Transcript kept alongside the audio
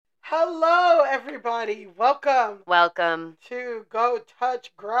Hello, everybody. Welcome. To Go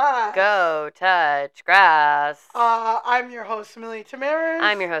Touch Grass. Go touch grass. I'm your host, Millie Tamaris.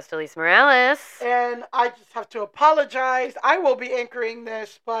 I'm your host, Elise Morales. And I just have to apologize. I will be anchoring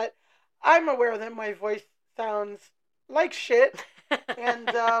this, but I'm aware that my voice sounds like shit. And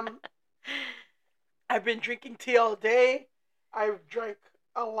I've been drinking tea all day. I've drank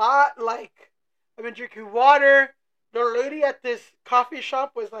a lot. I've been drinking water. The lady at this coffee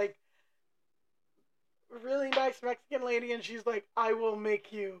shop was like, really nice Mexican lady, and she's like, I will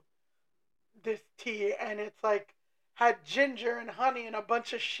make you this tea, and it's like had ginger and honey and a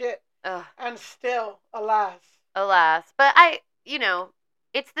bunch of shit. Ugh. And still, alas. But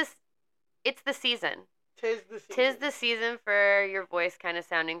it's the season. Tis the season. Tis the season for your voice kind of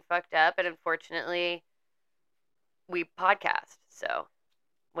sounding fucked up, and unfortunately, we podcast. So,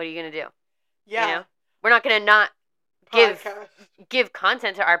 what are you gonna do? Yeah. We're not gonna not give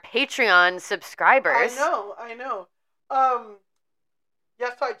content to our Patreon subscribers. I know.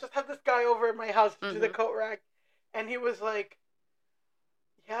 Yeah, so I just had this guy over at my house to do the coat rack, and he was like,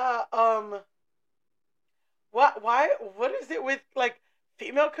 yeah, what is it with, like,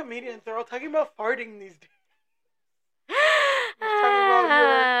 female comedians? They're all talking about farting these days. Talking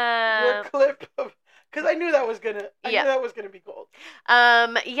about your clip of, because I knew that was gonna be gold.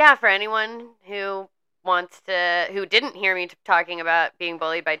 Yeah, for anyone who didn't hear me talking about being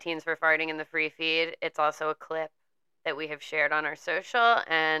bullied by teens for farting in the free feed, it's also a clip that we have shared on our social.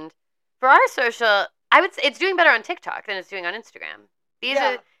 And for our social, I would say it's doing better on TikTok than it's doing on Instagram.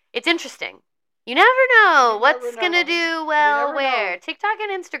 It's interesting. You never know what's going to do well where. TikTok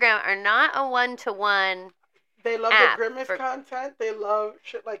and Instagram are not a one-to-one. They love the Grimace content. They love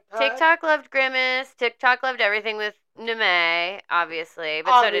shit like that. TikTok loved Grimace. TikTok loved everything with Neme, obviously.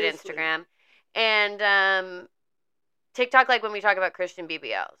 But so did Instagram. And TikTok, like when we talk about Christian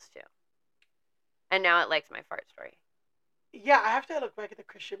BBLs, too. And now it likes my fart story. Yeah, I have to look back at the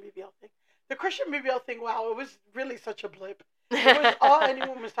Christian BBL thing. The Christian BBL thing, wow, it was really such a blip. It was all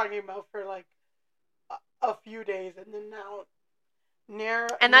anyone was talking about for, like, a few days, and then now...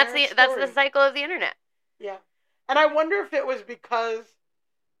 And that's the cycle of the internet. Yeah. And I wonder if it was because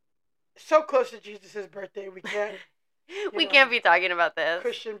so close to Jesus' birthday, we can't... we can't be talking about this.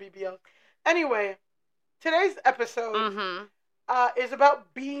 Christian BBL. Anyway, today's episode is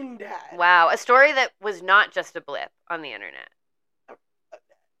about Bean Dad. Wow, a story that was not just a blip on the internet.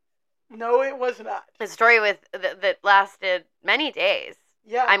 No, it was not. A story that lasted many days.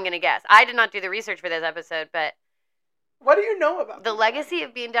 Yeah. I'm going to guess. I did not do the research for this episode, but... What do you know about the legacy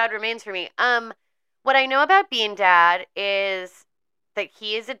of Bean Dad remains for me. What I know about Bean Dad is that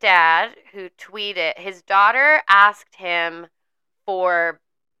he is a dad who tweeted... His daughter asked him for...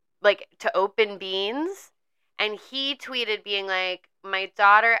 to open beans, and he tweeted being like, my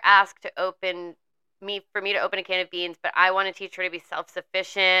daughter asked for me to open a can of beans, but I want to teach her to be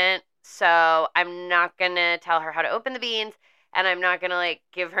self-sufficient, so I'm not going to tell her how to open the beans, and I'm not going to,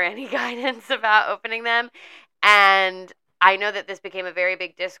 give her any guidance about opening them. And I know that this became a very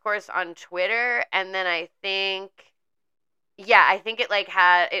big discourse on Twitter, and then I think it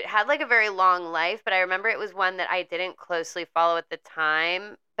had a very long life, but I remember it was one that I didn't closely follow at the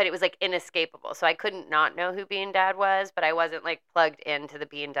time, but it was inescapable. So I couldn't not know who Bean Dad was, but I wasn't plugged into the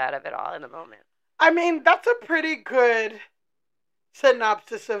Bean Dad of it all in the moment. I mean, that's a pretty good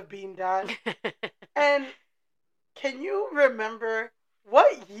synopsis of Bean Dad. And can you remember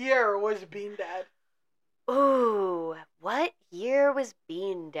what year was Bean Dad? Ooh, what year was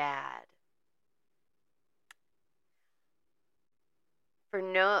Bean Dad?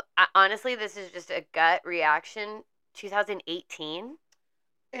 Honestly, this is just a gut reaction. 2018?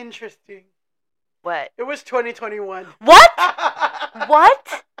 Interesting. What? It was 2021. What?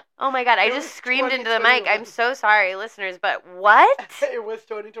 What? Oh my God, I just screamed into the mic. I'm so sorry, listeners, but what? It was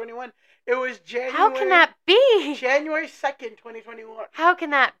 2021. It was January. How can that be? January 2nd, 2021. How can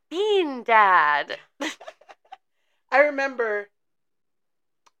that be, Dad? I remember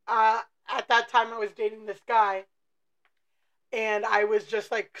at that time I was dating this guy, and I was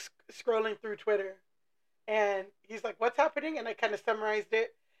just scrolling through Twitter, and he's like, what's happening? And I kind of summarized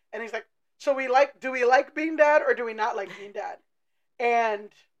it, and he's like, so do we like Bean Dad or do we not like Bean Dad? And,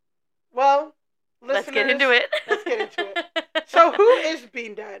 well, listeners, let's get into it. So who is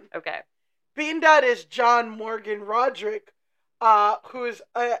Bean Dad? Okay. Bean Dad is John Morgan Roderick, who's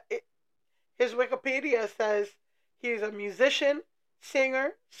his Wikipedia says he's a musician,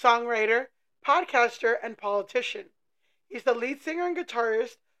 singer, songwriter, podcaster, and politician. He's the lead singer and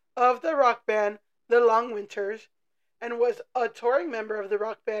guitarist of the rock band The Long Winters, and was a touring member of the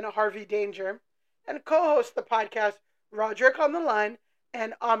rock band Harvey Danger, and co-hosts the podcast Roderick on the Line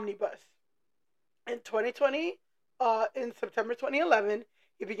and Omnibus. In 2020, in September 2011,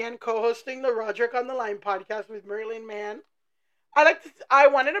 he began co-hosting the Roderick on the Line podcast with Marilyn Mann. I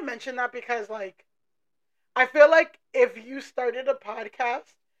wanted to mention that because, like, I feel like if you started a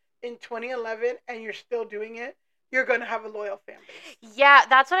podcast in 2011 and you're still doing it, you're gonna have a loyal fan base. Yeah,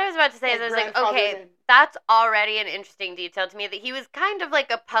 that's what I was about to say. Like I was like, grandfathered okay, in. that's already an interesting detail to me that he was kind of like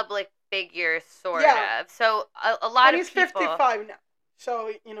a public figure, sort Yeah. of. So a lot And of he's people. 55 now.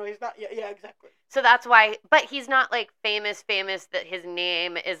 So, you know, he's not, yeah, exactly. So that's why, but he's not like famous that his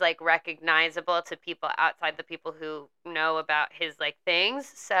name is like recognizable to people outside the people who know about his like things.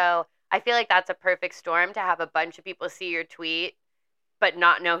 So I feel like that's a perfect storm to have a bunch of people see your tweet, but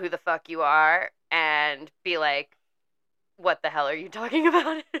not know who the fuck you are and be like, what the hell are you talking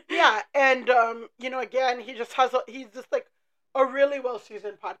about? Yeah, and, you know, again, he's just like a really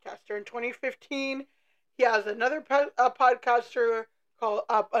well-seasoned podcaster. In 2015, he has another podcaster called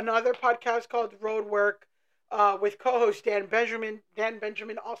another podcast called Road Work with co-host Dan Benjamin. Dan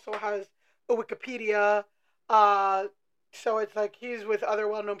Benjamin also has a Wikipedia, uh, so it's like he's with other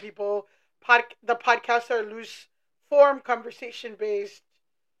well-known people. The podcasts are loose form, conversation based,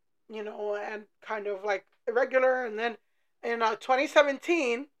 you know, and kind of like irregular. And then in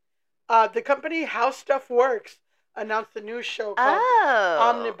 2017, the company How Stuff Works announced a new show called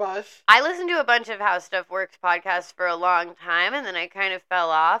Omnibus. I listened to a bunch of How Stuff Works podcasts for a long time, and then I kind of fell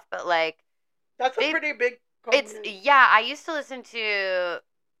off. But like, that's a pretty big company. I used to listen to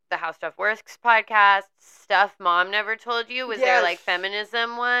the How Stuff Works podcast. Stuff Mom Never Told You was their like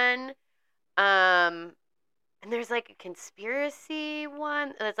feminism one. And there's like a conspiracy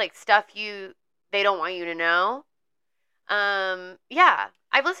one that's like stuff they don't want you to know. Yeah,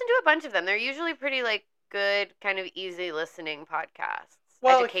 I've listened to a bunch of them. They're usually pretty like good, kind of easy listening podcasts.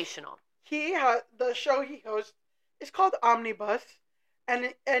 Well, educational. The show he hosts is called Omnibus,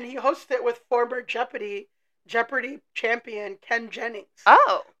 and he hosts it with former Jeopardy champion Ken Jennings.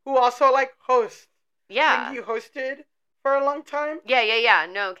 Oh, who also like hosts. Yeah, and you hosted for a long time. Yeah.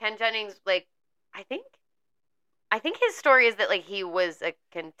 No, Ken Jennings, like, I think his story is that like he was a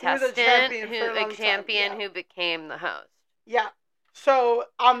contestant, champion who became the host. Yeah. So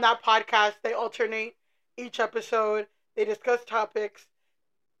on that podcast, they alternate each episode. They discuss topics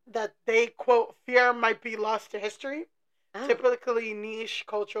that they quote fear might be lost to history, typically niche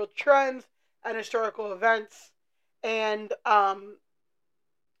cultural trends and historical events, and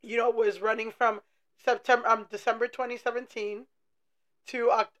you know, was running from December 2017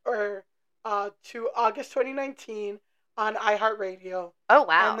 to August 2019 on iHeartRadio. Oh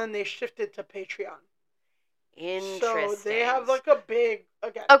wow! And then they shifted to Patreon. Interesting. So they have like a big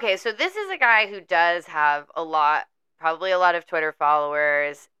Okay, so this is a guy who does have probably a lot of Twitter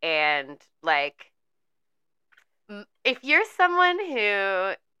followers, and like, if you're someone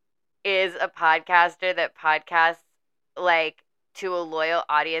who is a podcaster that podcasts like to a loyal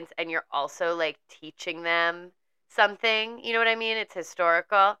audience, and you're also like teaching them something, you know what I mean? It's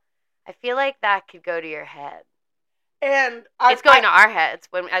historical. I feel like that could go to your head. And it's going to our heads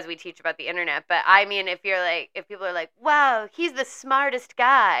as we teach about the internet. But I mean, if people are like, wow, he's the smartest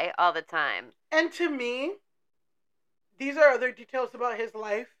guy all the time. And to me, these are other details about his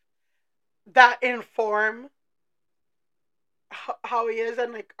life that inform how he is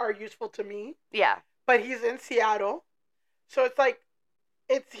and like are useful to me. Yeah. But he's in Seattle. So it's like,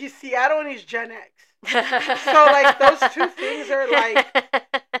 he's Seattle and he's Gen X. So like those two things are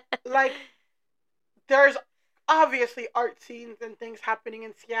like there's obviously art scenes and things happening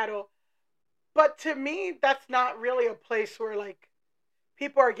in Seattle, but to me that's not really a place where like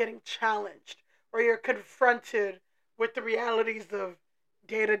people are getting challenged or you're confronted with the realities of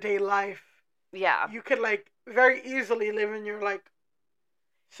day-to-day life. Yeah, you could like very easily live in your like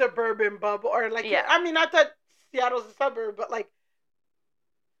suburban bubble or like I mean, not that Seattle's a suburb, but like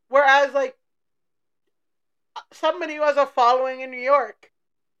whereas like somebody who has a following in New York,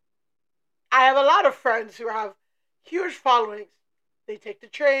 I have a lot of friends who have huge followings. They take the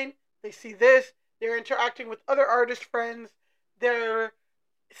train, they see this, they're interacting with other artist friends, they're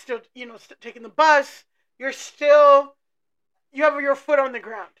still, you know, taking the bus. You have your foot on the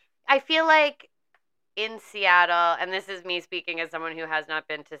ground. I feel like in Seattle, and this is me speaking as someone who has not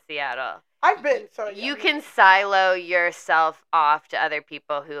been to Seattle. I've been, so you can silo yourself off to other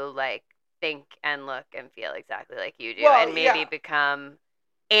people who like think and look and feel exactly like you do, and maybe become.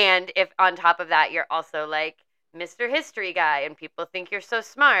 And if on top of that, you're also like Mr. History guy, and people think you're so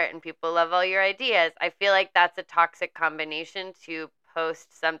smart, and people love all your ideas. I feel like that's a toxic combination to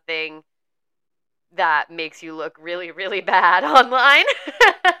post something that makes you look really, really bad online.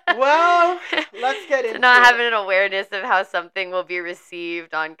 Well, let's get into to not it. having an awareness of how something will be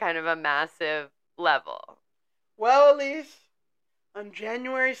received on kind of a massive level. Well, Elise, on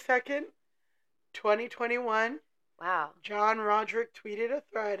January 2nd, 2021, Wow. John Roderick tweeted a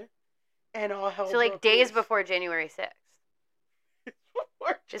thread, and all hell So like broke days loose. before January 6th.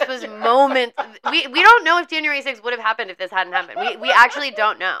 Before This was January. moments. We don't know if January 6th would have happened if this hadn't happened. We actually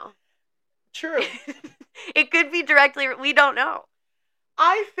don't know. True. It could be directly. We don't know.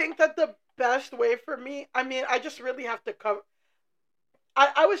 I think that the best way for me, I mean, I just really have to cover.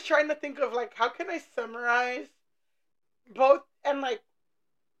 I was trying to think of, like, how can I summarize both and, like,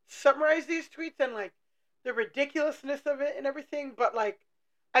 summarize these tweets and, like, the ridiculousness of it and everything, but, like,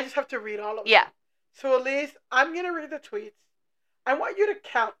 I just have to read all of them. Yeah. So, Elise, I'm going to read the tweets. I want you to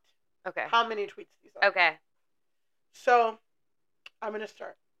count Okay. how many tweets these are. Okay. So, I'm going to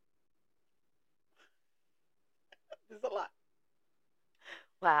start. This is a lot.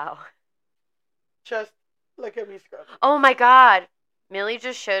 Wow. Just look at me scrolling. Oh my God. Millie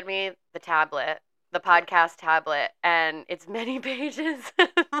just showed me the tablet, the podcast tablet, and it's many pages.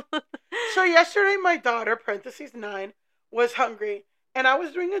 So yesterday my daughter, parentheses 9, was hungry, and I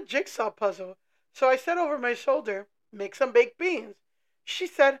was doing a jigsaw puzzle. So I said over my shoulder, make some baked beans. She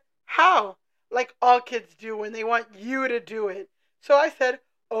said, how? Like all kids do when they want you to do it. So I said,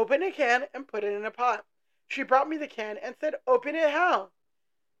 open a can and put it in a pot. She brought me the can and said, open it how?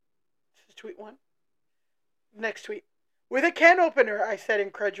 This is tweet 1. Next tweet. With a can opener, I said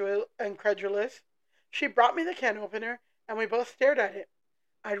incredulous. She brought me the can opener, and we both stared at it.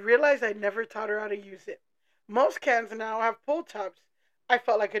 I realized I'd never taught her how to use it. Most cans now have pull tabs. I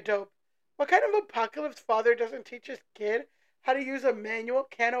felt like a dope. What kind of apocalypse father doesn't teach his kid how to use a manual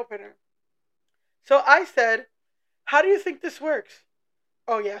can opener? So I said, how do you think this works?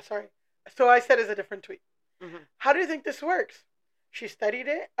 Oh, yeah, sorry. So I said as a different tweet. Mm-hmm. How do you think this works? She studied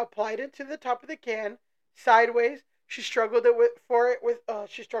it, applied it to the top of the can, sideways. She struggled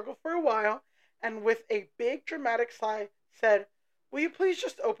for a while, and with a big dramatic sigh, said, will you please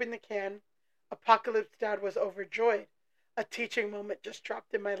just open the can? Apocalypse Dad was overjoyed. A teaching moment just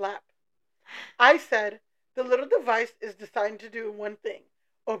dropped in my lap. I said, the little device is designed to do one thing.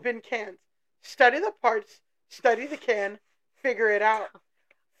 Open cans. Study the parts, study the can, figure it out.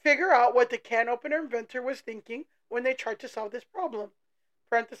 Figure out what the can opener inventor was thinking when they tried to solve this problem.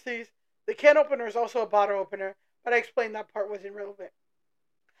 Parentheses, the can opener is also a bottle opener, but I explained that part wasn't relevant.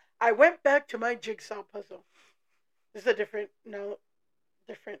 I went back to my jigsaw puzzle. This is a different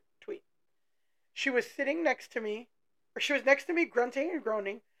tweet. She was next to me, grunting and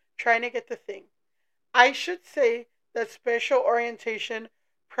groaning, trying to get the thing. I should say that spatial orientation,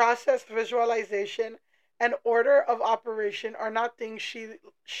 process visualization, and order of operation are not things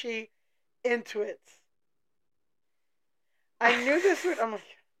she intuits. I knew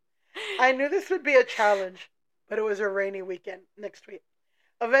this would be a challenge, but it was a rainy weekend. Next week.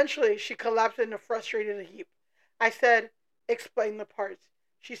 Eventually, she collapsed in a frustrated heap. I said, explain the parts.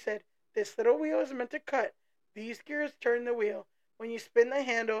 She said, this little wheel is meant to cut. These gears turn the wheel. When you spin the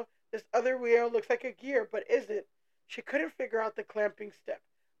handle, this other wheel looks like a gear, but isn't. She couldn't figure out the clamping step,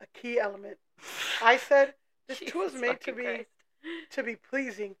 a key element. I said, this tool is made to be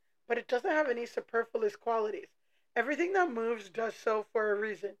pleasing, but it doesn't have any superfluous qualities. Everything that moves does so for a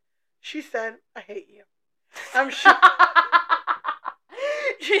reason. She said, I hate you. I'm sure.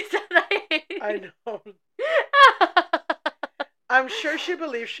 She said, I hate you. I know. I'm sure she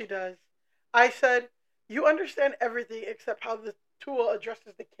believes she does. I said, you understand everything except how the tool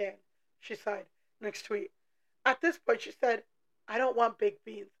addresses the can. She sighed. Next tweet. At this point, she said, I don't want baked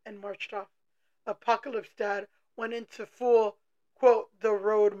beans, and marched off. Apocalypse Dad went into full, quote, the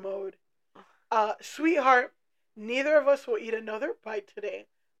road mode. Sweetheart, neither of us will eat another bite today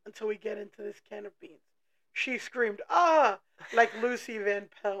until we get into this can of beans. She screamed, ah, like Lucy Van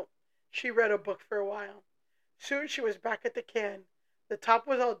Pelt. She read a book for a while. Soon she was back at the can. The top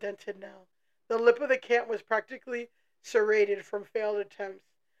was all dented now. The lip of the can was practically serrated from failed attempts.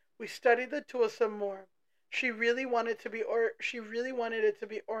 We studied the tool some more. She really wanted it to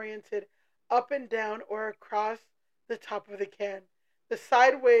be oriented up and down or across the top of the can. The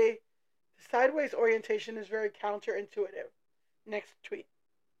sideways orientation is very counterintuitive. Next tweet.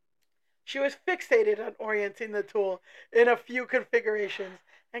 She was fixated on orienting the tool in a few configurations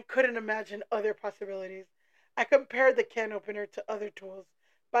and couldn't imagine other possibilities. I compared the can opener to other tools.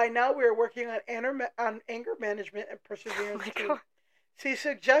 By now, we were working on anger management and perseverance. God. She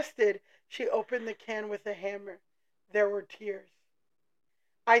suggested she open the can with a hammer. There were tears.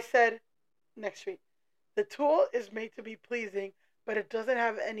 I said, next week, the tool is made to be pleasing, but it doesn't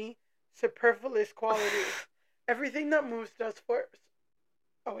have any superfluous qualities. Everything that moves does first.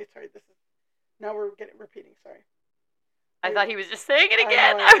 Oh wait, sorry. This is now we're getting repeating. Sorry. I thought he was just saying it I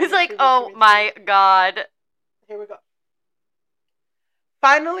again. know, I was like, oh my god. Here we go.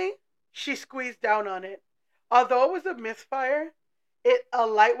 Finally, she squeezed down on it. Although it was a misfire, a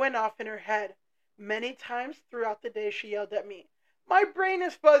light went off in her head. Many times throughout the day, she yelled at me, "My brain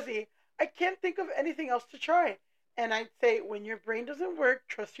is fuzzy. I can't think of anything else to try." And I'd say, "When your brain doesn't work,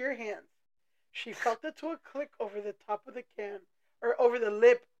 trust your hands." She felt the tool click over the top of the can, or over the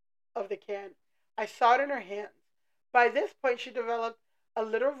lip of the can. I saw it in her hands. By this point, she developed a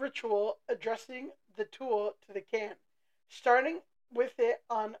little ritual addressing the tool to the can, starting with it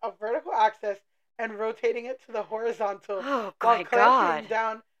on a vertical axis and rotating it to the horizontal Oh while my clamping god.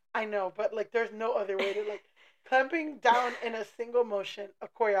 down. I know, but like there's no other way to like clamping down in a single motion, a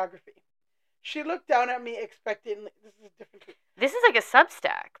choreography. She looked down at me expectantly. This is different. This is like a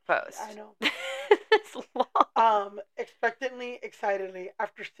Substack post. I know. It's long. Expectantly, excitedly,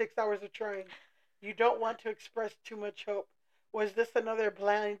 after 6 hours of trying. You don't want to express too much hope. Was this another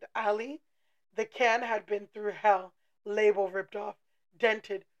blind alley? The can had been through hell. Label ripped off,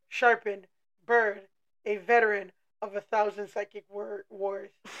 dented, sharpened, bird, a veteran of 1,000 psychic wars.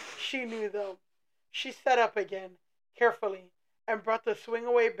 She knew, though. She sat up again, carefully, and brought the swing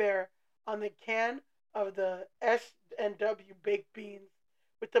away bear on the can of the S&W baked beans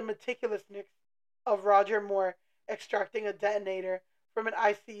with the meticulousness of Roger Moore extracting a detonator from an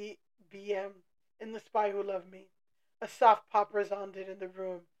ICBM in The Spy Who Loved Me. A soft pop resounded in the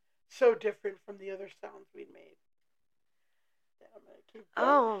room, so different from the other sounds we'd made.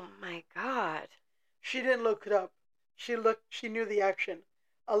 Oh my god. She didn't look it up. She knew the action.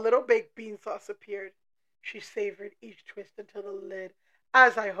 A little baked bean sauce appeared. She savored each twist until the lid,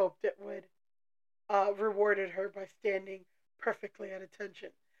 as I hoped it would, rewarded her by standing perfectly at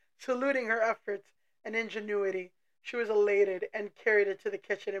attention. Saluting her efforts and ingenuity, she was elated and carried it to the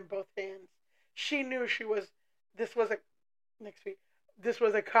kitchen in both hands. She knew this was a next week. This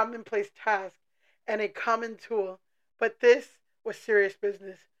was a commonplace task and a common tool, but this was serious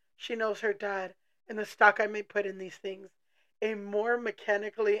business. She knows her dad and the stock I may put in these things. A more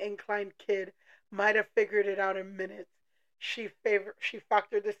mechanically inclined kid might have figured it out in minutes. She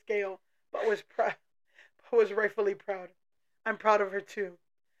factored the scale, but was rightfully proud. I'm proud of her too.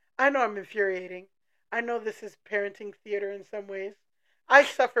 I know I'm infuriating. I know this is parenting theater in some ways. I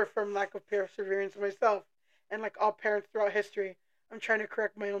suffer from lack of perseverance myself, and like all parents throughout history, I'm trying to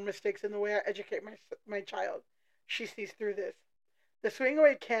correct my own mistakes in the way I educate my child. She sees through this. The swing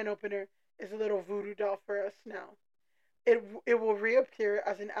away can opener is a little voodoo doll for us now. It will reappear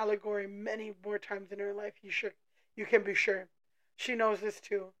as an allegory many more times in her life. You can be sure. She knows this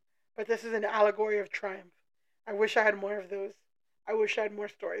too, but this is an allegory of triumph. I wish I had more of those. I wish I had more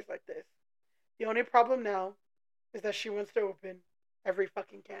stories like this. The only problem now is that she wants to open every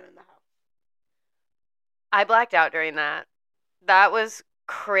fucking can in the house. I blacked out during that. That was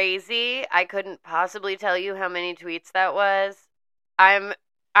crazy. I couldn't possibly tell you how many tweets that was. I'm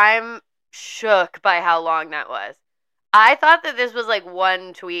shook by how long that was. I thought that this was like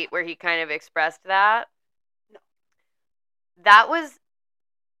one tweet where he kind of expressed that. No. That was,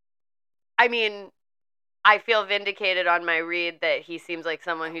 I mean, I feel vindicated on my read that he seems like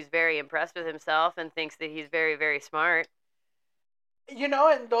someone who's very impressed with himself and thinks that he's very, very smart. You know,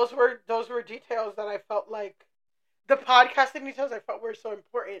 and those were details that I felt like the podcasting details I felt were so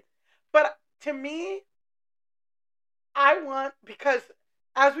important. But to me, because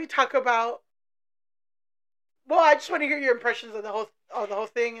as we talk about, well, I just want to hear your impressions of the whole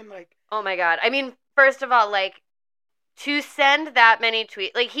thing and like. Oh my god! I mean, first of all, like to send that many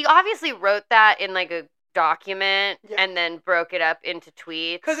tweets, like he obviously wrote that in like a document and then broke it up into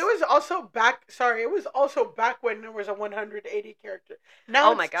tweets. Because it was also back when there was a 180 character.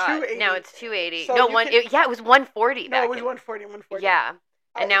 Now oh my god! 280. Now it's 280. So no, it was 140. No, it was 140. Yeah,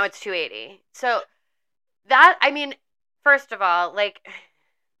 and now it's 280. So that, I mean, first of all, like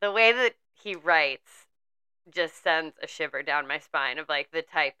the way that he writes just sends a shiver down my spine of like the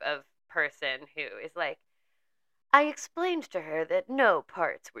type of person who is like, I explained to her that no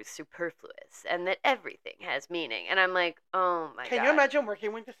parts were superfluous and that everything has meaning. And I'm like, oh my God. Can you imagine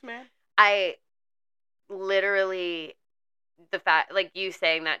working with this man? I literally, the fact, like you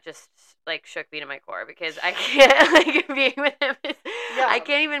saying that just like shook me to my core because I can't, like being with him, I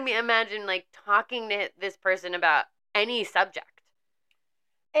can't even imagine like talking to this person about any subject.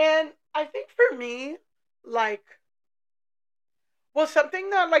 And I think for me, like, well,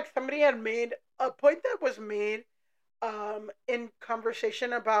 something that like somebody had made, a point that was made in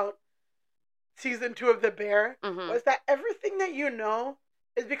conversation about season 2 of The Bear was that everything that you know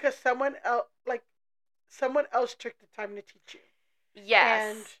is because someone else took the time to teach you.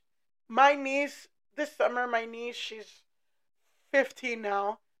 Yes. And my niece, this summer, she's 15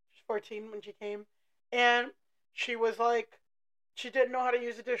 now. She's 14 when she came. And she was like, she didn't know how to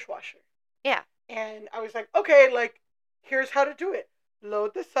use a dishwasher. Yeah. And I was like, okay, like, here's how to do it.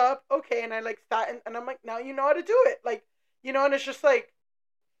 Load this up. Okay. And I like sat and I'm like, now you know how to do it. Like, and it's just like,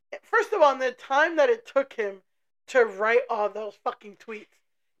 first of all, in the time that it took him to write all those fucking tweets,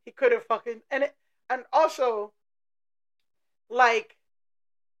 he could have fucking, and also, like,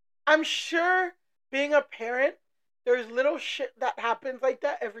 I'm sure being a parent, there's little shit that happens like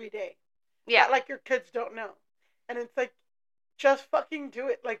that every day. Yeah. That, like, your kids don't know. And it's like, just fucking do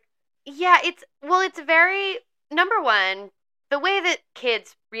it. Like, yeah, it's very, number one, the way that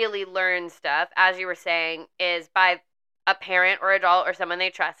kids really learn stuff, as you were saying, is by a parent or adult or someone they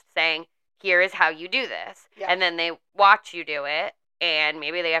trust saying, here is how you do this. Yeah. And then they watch you do it, and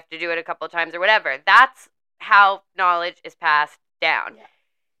maybe they have to do it a couple of times or whatever. That's how knowledge is passed down. Yeah.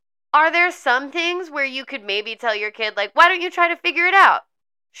 Are there some things where you could maybe tell your kid, like, why don't you try to figure it out?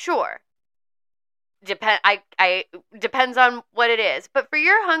 Sure. Depends on what it is. But for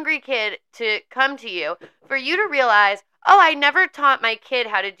your hungry kid to come to you, for you to realize, oh, I never taught my kid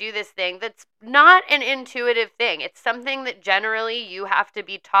how to do this thing, that's not an intuitive thing. It's something that generally you have to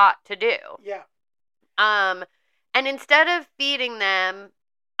be taught to do. Yeah. And instead of feeding them,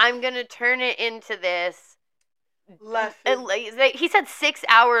 I'm going to turn it into this lesson. He said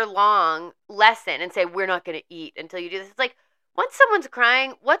 6-hour long lesson and say, we're not going to eat until you do this. It's like, once someone's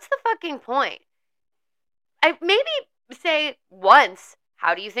crying, what's the fucking point? I maybe say once,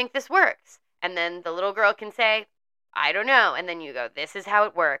 how do you think this works? And then the little girl can say, I don't know. And then you go, this is how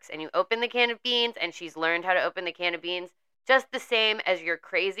it works. And you open the can of beans, and she's learned how to open the can of beans just the same as your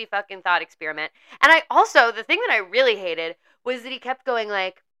crazy fucking thought experiment. And I also, the thing that I really hated was that he kept going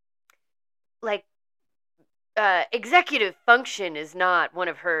like, executive function is not one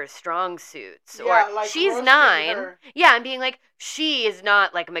of her strong suits. Yeah, or like she's roasting 9. her. Yeah, and being like, she is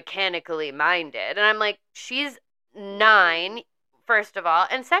not like mechanically minded. And I'm like, she's 9, first of all.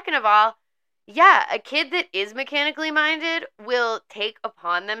 And second of all, yeah, a kid that is mechanically minded will take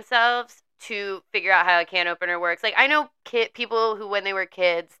upon themselves to figure out how a can opener works. Like, I know people who, when they were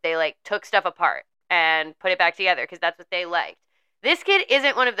kids, they like took stuff apart and put it back together because that's what they liked. This kid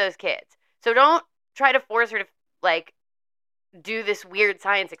isn't one of those kids. So don't try to force her to, like, do this weird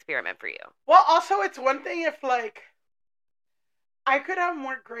science experiment for you. Well, also, it's one thing if, like, I could have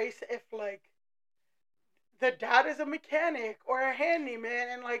more grace if, like, the dad is a mechanic or a handyman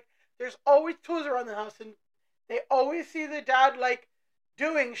and, like, there's always tools around the house and they always see the dad, like,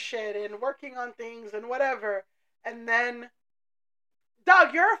 doing shit and working on things and whatever. And then,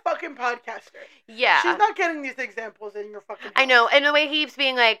 dog, you're a fucking podcaster. Yeah. She's not getting these examples in your fucking house. I know. And the way he keeps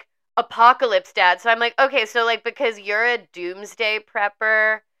being like, apocalypse dad. So I'm like, okay, so like, because you're a doomsday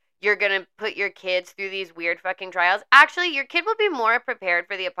prepper, you're gonna put your kids through these weird fucking trials. Actually, your kid will be more prepared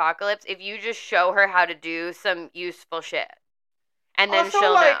for the apocalypse if you just show her how to do some useful shit. And then also,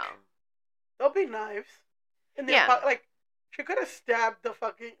 she'll like, know. There'll be knives. In the Yeah. like, she could have stabbed the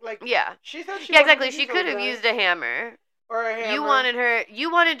fucking, like, Yeah. she said she Yeah, wanted exactly. to She use a could have knife used a hammer. or a hammer.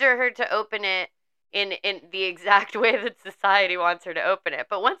 You wanted her to open it in the exact way that society wants her to open it.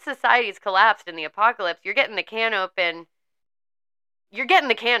 But once society's collapsed in the apocalypse, you're getting the can open.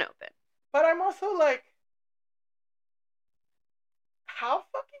 But I'm also like, how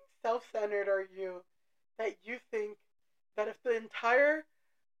fucking self-centered are you that you think that if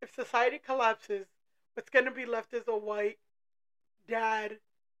society collapses, what's going to be left is a white dad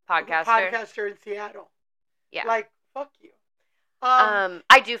podcaster in Seattle? Yeah. Like, fuck you.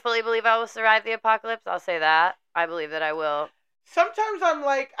 I do fully believe I will survive the apocalypse. I'll say that. I believe that I will. Sometimes I'm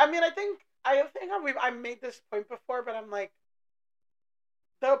like, I mean, I think I made this point before, but I'm like,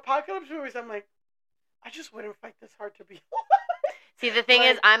 the apocalypse movies, I'm like, I just wouldn't fight this hard to be alive. See, the thing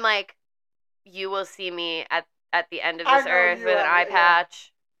is, I'm like, you will see me at the end of this earth with an eye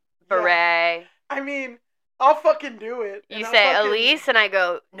patch, beret. Yeah. I mean, I'll fucking do it. You say Elise, and I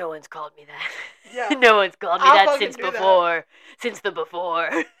go, no one's called me that. Yeah. No one's called me that since before. Since the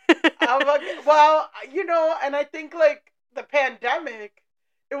before. Well, and I think, like, the pandemic,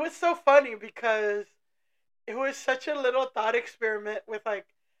 it was so funny because it was such a little thought experiment with, like,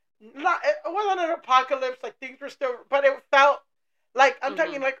 it wasn't an apocalypse, like, things were still, but it felt like, I'm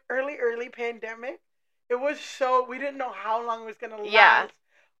talking, like, early pandemic. It was so, we didn't know how long it was going to last. Yeah.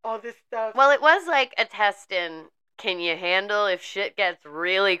 All this stuff. Well, it was like a test in, can you handle if shit gets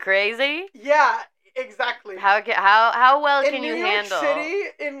really crazy? Yeah, exactly. How well can you handle? In New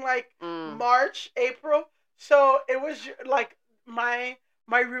York City, in, like, March, April, so it was, like, my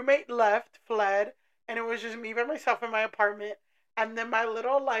my roommate fled, and it was just me by myself in my apartment. And then my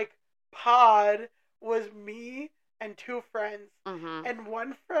little, like, pod was me and two friends. Mm-hmm. And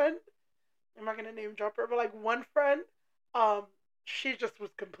one friend, I'm not going to name drop her, but, like, one friend, she just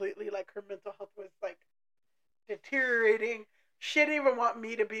was completely, like, her mental health was, like, deteriorating. She didn't even want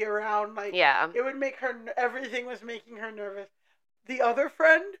me to be around. Like, yeah. It would make her, everything was making her nervous. The other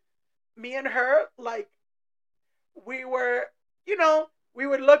friend, me and her, like, we were, we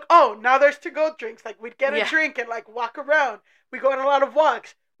would look, oh, now there's to-go drinks. Like, we'd get a drink and, like, walk around. We go on a lot of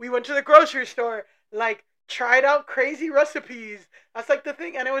walks. We went to the grocery store, like, tried out crazy recipes. That's, like, the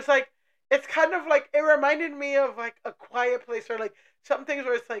thing. And it was, like, it's kind of, like, it reminded me of, like, A Quiet Place, or, like, some things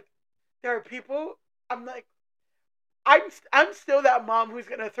where it's, like, there are people, I'm, like, I'm still that mom who's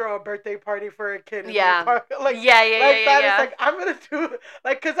gonna throw a birthday party for a kid. In the park. Like, yeah. It's like, I'm gonna do,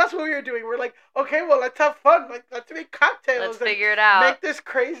 like, because that's what we were doing. We're like, okay, well, let's have fun. Like, let's make cocktails. Let's figure it out. Make this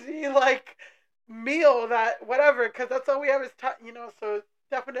crazy, like, meal that whatever. Because that's all we have is time. So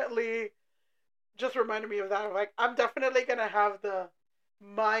definitely, just reminded me of that. Like, I'm definitely gonna have the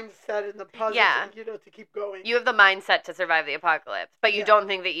mindset and the positive, to keep going. You have the mindset to survive the apocalypse, but you don't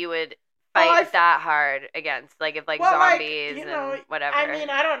think that you would fight that hard against, like, if, like, zombies and whatever. I mean,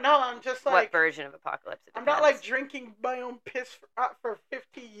 I don't know. I'm just like, what version of apocalypse? I'm not, like, drinking my own piss for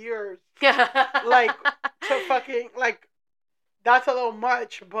 50 years. Like, to fucking, like, that's a little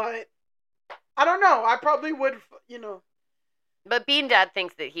much, but I don't know. I probably would, But Bean Dad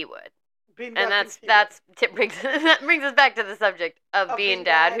thinks that he would. And that brings us back to the subject of Bean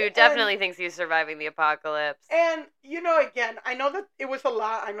Dad, who definitely thinks he's surviving the apocalypse. And, again, I know that it was a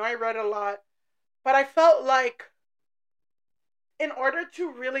lot. I know I read a lot. But I felt like, in order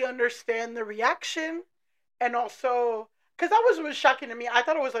to really understand the reaction, and also, because that was what was shocking to me. I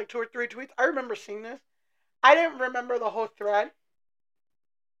thought it was like 2 or 3 tweets. I remember seeing this. I didn't remember the whole thread.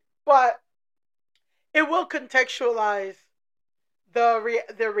 But it will contextualize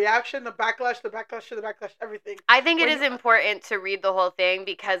the reaction, the backlash, everything. I think it is important to read the whole thing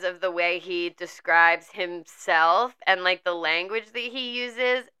because of the way he describes himself and, like, the language that he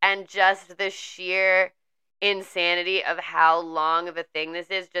uses, and just the sheer insanity of how long of a thing this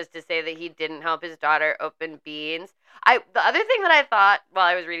is, just to say that he didn't help his daughter open beans. The other thing that I thought while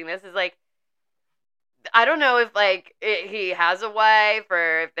I was reading this is, like, I don't know if, like, he has a wife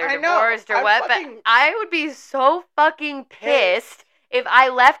or if they're divorced or what, but I would be so fucking pissed if I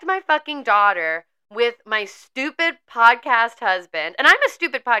left my fucking daughter with my stupid podcast husband, and I'm a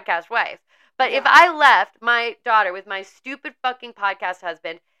stupid podcast wife, but if I left my daughter with my stupid fucking podcast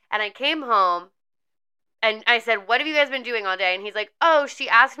husband, and I came home, and I said, what have you guys been doing all day? And he's like, oh, she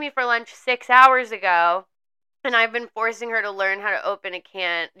asked me for lunch 6 hours ago, and I've been forcing her to learn how to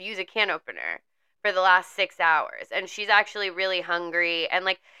use a can opener for the last 6 hours, and she's actually really hungry, and,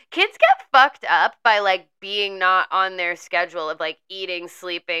 like, kids get fucked up by, like, being not on their schedule of, like, eating,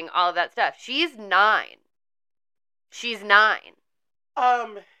 sleeping, all of that stuff. She's 9.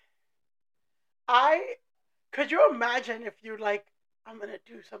 Could you imagine if you, like, I'm gonna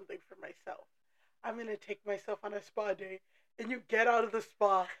do something for myself, I'm gonna take myself on a spa day, and you get out of the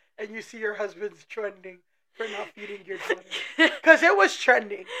spa and you see your husband's trending for not feeding your daughter. Because it was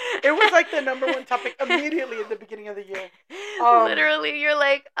trending. It was, like, the #1 topic immediately at the beginning of the year. Literally, you're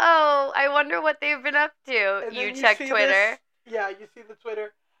like, oh, I wonder what they've been up to. You check Twitter. You see the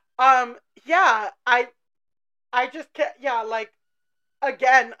Twitter. I just can't, like,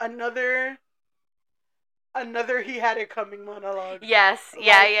 again, another he had it coming monologue. Yes,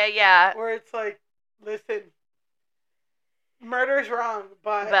 yeah. Where it's like, listen, murder's wrong,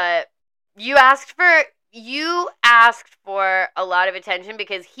 but you asked for a lot of attention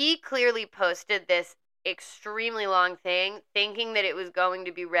because he clearly posted this extremely long thing thinking that it was going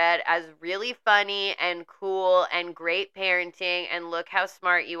to be read as really funny and cool and great parenting and look how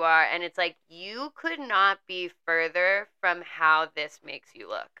smart you are, and it's like, you could not be further from how this makes you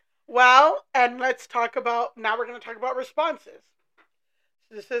look. Well, and now we're going to talk about responses.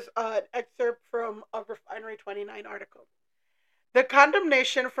 This is an excerpt from a Refinery 29 article. The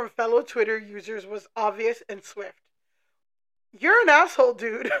condemnation from fellow Twitter users was obvious and swift. You're an asshole,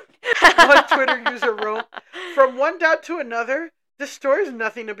 dude, one Twitter user wrote. From one dad to another, this story is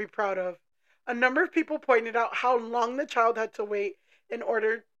nothing to be proud of. A number of people pointed out how long the child had to wait in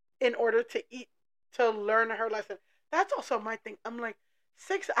order to learn her lesson. That's also my thing. I'm like,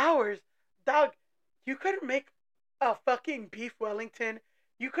 6 hours? Dog, you could make a fucking beef Wellington.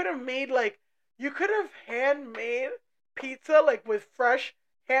 You could have handmade pizza, like, with fresh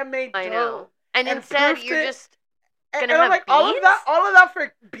handmade dough. I know. And instead, you're just gonna have beans? all of that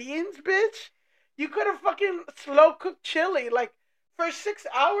for beans, bitch? You could have fucking slow cooked chili. Like, For 6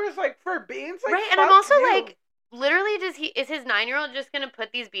 hours, like, for beans? Like, right, and I'm fuck also you. like, literally, is his 9-year-old just gonna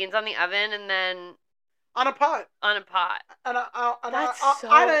put these beans on the oven and then On a pot. on a pot? And That's so.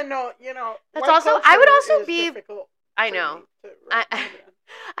 I don't know, you know. That's white also. I culture would also is be. difficult I for know. me to I wrap my head around.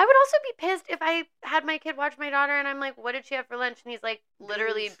 I would also be pissed if I had my kid watch my daughter and I'm like, "What did she have for lunch?" And he's like,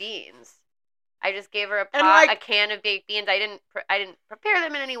 "Literally beans." I just gave her a And, pot, like- a can of baked beans. I didn't prepare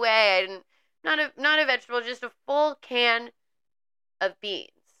them in any way. I didn't not a vegetable, just a full can of beans.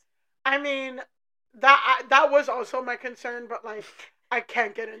 I mean, that was also my concern, but, like, I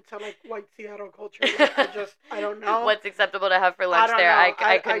can't get into, like, white Seattle culture. Like, I don't know. What's acceptable to have for I lunch don't there? know.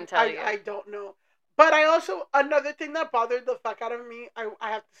 I couldn't tell you. I don't know. But I also, another thing that bothered the fuck out of me, I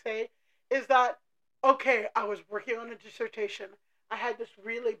have to say, is that, okay, I was working on a dissertation. I had this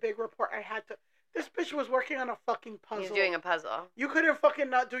really big report. This bitch was working on a fucking puzzle. He's doing a puzzle. You couldn't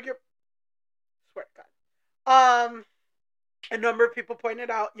fucking not do your, swear to God. A number of people pointed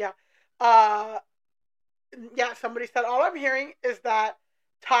out, yeah. Somebody said, all I'm hearing is that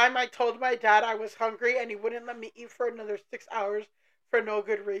time I told my dad I was hungry and he wouldn't let me eat for another 6 hours for no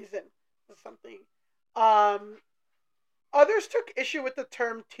good reason. Or something. Others took issue with the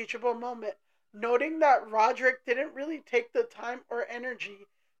term teachable moment, noting that Roderick didn't really take the time or energy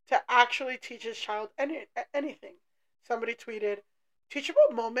to actually teach his child anything. Somebody tweeted,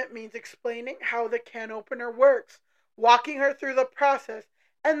 teachable moment means explaining how the can opener works, walking her through the process,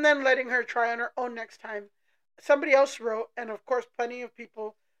 and then letting her try on her own next time. Somebody else wrote, and of course plenty of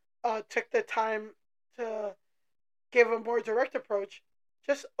people took the time to give a more direct approach,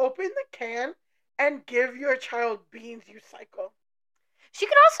 just open the can and give your child beans, you psycho. She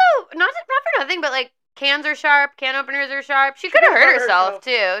could also, not for nothing, but like, cans are sharp, can openers are sharp. She could have hurt herself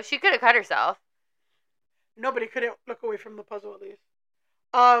too. She could have cut herself. Nobody couldn't look away from the puzzle at least.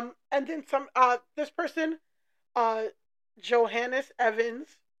 And then this person, Johannes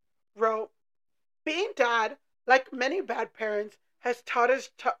Evans, wrote, being dad, like many bad parents, has taught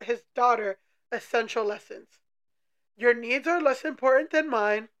his daughter essential lessons. Your needs are less important than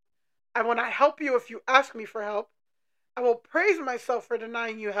mine. I will not help you if you ask me for help. I will praise myself for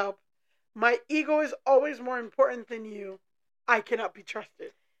denying you help. My ego is always more important than you. I cannot be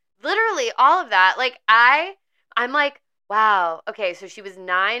trusted. Literally, all of that. Like, I'm like, wow, okay, so she was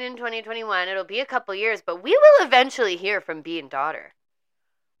 9 in 2021. It'll be a couple years, but we will eventually hear from Bean daughter.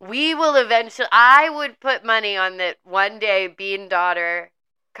 We will eventually, I would put money on that one day Bean daughter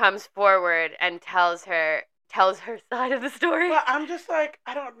comes forward and tells her side of the story. But I'm just like,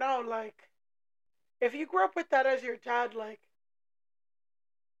 I don't know, like, if you grew up with that as your dad, like,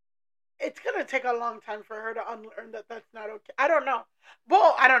 it's gonna take a long time for her to unlearn that that's not okay. I don't know.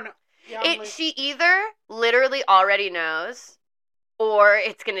 Well, I don't know. Yeah, she either literally already knows, or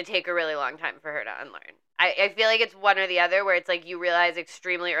it's gonna take a really long time for her to unlearn. I feel like it's one or the other, where it's like you realize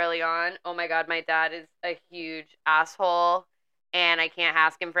extremely early on, oh my God, my dad is a huge asshole, and I can't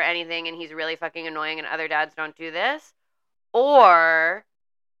ask him for anything, and he's really fucking annoying, and other dads don't do this. Or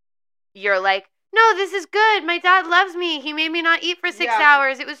you're like, no, this is good. My dad loves me. He made me not eat for 6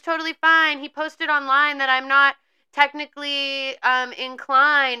 hours. It was totally fine. He posted online that I'm not technically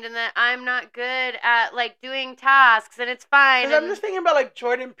inclined and that I'm not good at, like, doing tasks, and it's fine. Because I'm just thinking about, like,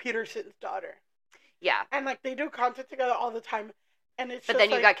 Jordan Peterson's daughter. Yeah. And, like, they do content together all the time. And it's but just then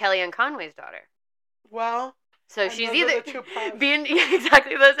you like, got Kellyanne Conway's daughter. Well. So she's those either are the two paths. being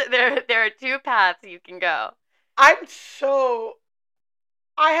exactly those. There are two paths you can go. I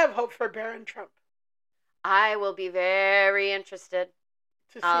have hope for Barron Trump. I will be very interested.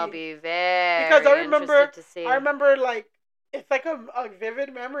 I'll be very because I remember interested to see. I remember, like, it's like a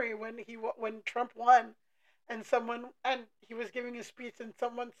vivid memory when Trump won, and he was giving a speech and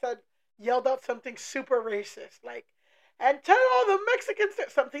someone yelled out something super racist, like, and tell all the Mexicans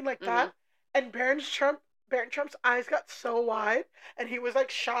something like that, and Barron Trump's eyes got so wide, and he was,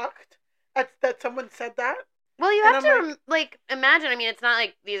 like, shocked that someone said that. Well, you have to like imagine. I mean, it's not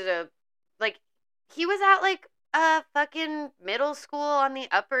like these are like he was at like a fucking middle school on the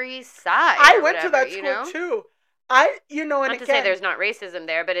Upper East Side. I went to that school too. And not to say there's not racism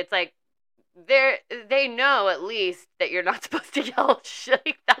there, but it's like they know at least that you're not supposed to yell shit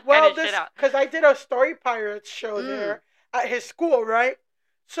like that kind of shit out. Because I did a Story Pirates show there at his school, right?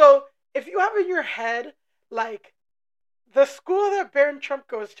 So if you have in your head, like, the school that Barron Trump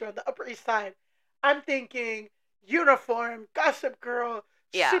goes to on the Upper East Side, I'm thinking uniform, Gossip Girl,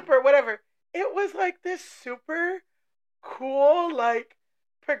 super whatever. It was like this super cool, like,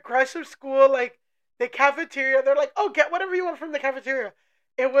 progressive school, like, the cafeteria. They're like, oh, get whatever you want from the cafeteria.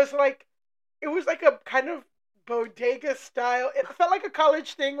 It was like a kind of bodega style. It felt like a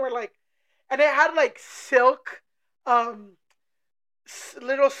college thing where, like, and it had, like, silk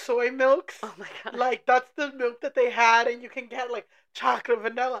little soy milks. Oh my god. Like that's the milk that they had, and you can get like chocolate,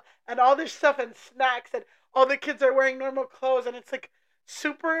 vanilla, and all this stuff and snacks, and all the kids are wearing normal clothes, and it's like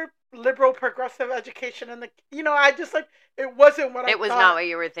super liberal, progressive education, and I just like it wasn't what I It was thought. not what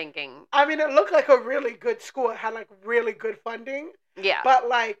you were thinking. I mean, it looked like a really good school. It had like really good funding, Yeah. but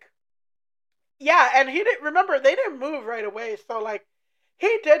like, yeah, and he didn't remember they didn't move right away, so like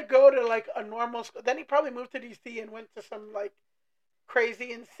he did go to like a normal school. Then he probably moved to DC and went to some like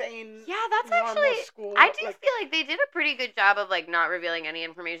crazy, insane, Yeah, that's normal actually. school. I do like, feel like they did a pretty good job of like not revealing any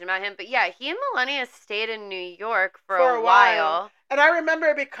information about him. But yeah, he and Melania stayed in New York for a while. And I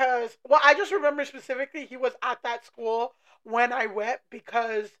remember because, well, I just remember specifically he was at that school when I went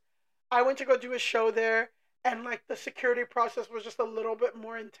because I went to go do a show there, and like the security process was just a little bit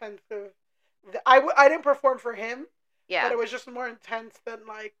more intensive. I didn't perform for him, Yeah. but it was just more intense than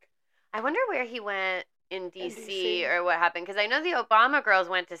like I wonder where he went in DC, DC. or what happened, because I know the Obama girls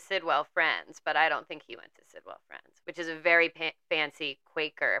went to Sidwell Friends, but I don't think he went to Sidwell Friends, which is a very fancy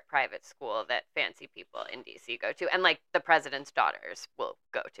Quaker private school that fancy people in DC go to, and like the president's daughters will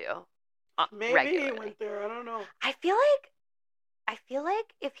go to. Maybe regularly. he went there. I don't know. I feel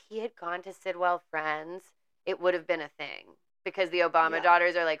like if he had gone to Sidwell Friends, it would have been a thing because the Obama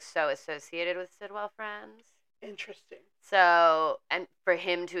daughters are like so associated with Sidwell Friends. Interesting. So, and for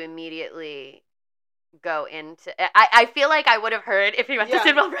him to immediately go into, I feel like I would have heard if he went to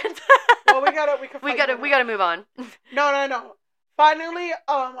Sidwell Friends. Well, we gotta move on. No. Finally,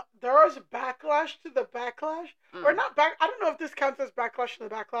 there was backlash to the backlash, or not back. I don't know if this counts as backlash to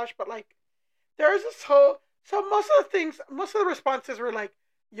the backlash, but like, there was this whole. So most of the responses were like,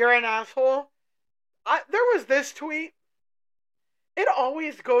 "You're an asshole." There was this tweet. It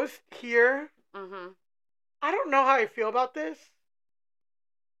always goes here. Mm-hmm. I don't know how I feel about this.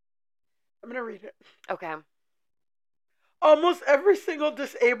 I'm gonna read it. Okay. Almost every single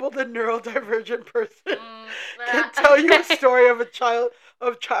disabled and neurodivergent person can tell you a story of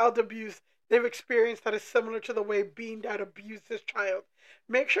child abuse they've experienced that is similar to the way Bean Dad abused his child.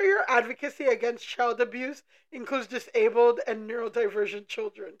 Make sure your advocacy against child abuse includes disabled and neurodivergent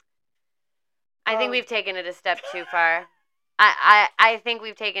children. I think we've taken it a step too far. I think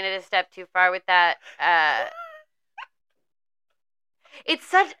we've taken it a step too far with that.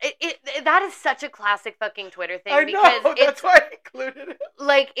 It's that is such a classic fucking Twitter thing. I know, that's why I included it.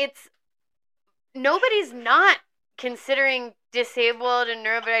 Like, nobody's not considering disabled and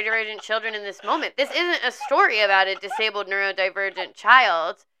neurodivergent children in this moment. This isn't a story about a disabled neurodivergent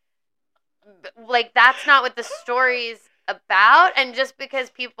child. Like, that's not what the story's about. And just because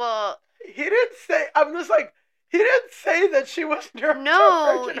people... He didn't say... I'm just like... He didn't say that she was neurodivergent.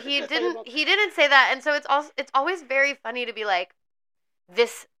 No, he didn't say that. And so it's always very funny to be like,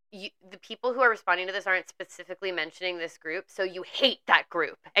 the people who are responding to this aren't specifically mentioning this group, so you hate that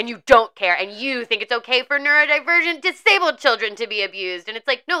group and you don't care and you think it's okay for neurodivergent disabled children to be abused. And it's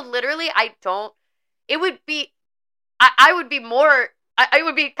like, no, literally, I don't. It would be, I would be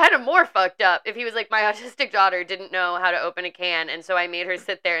kind of more fucked up if he was like, my autistic daughter didn't know how to open a can, and so I made her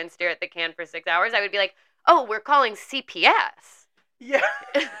sit there and stare at the can for 6 hours. I would be like, oh, we're calling CPS. Yeah.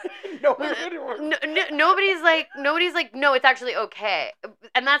 Nobody's like, no, it's actually okay.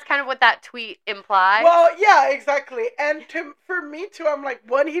 And that's kind of what that tweet implies. Well, yeah, exactly. And for me, too, I'm like,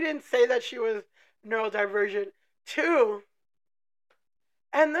 one, he didn't say that she was neurodivergent. Two,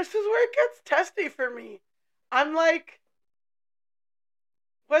 and this is where it gets testy for me. I'm like,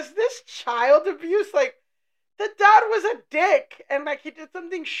 was this child abuse? Like, the dad was a dick, and like, he did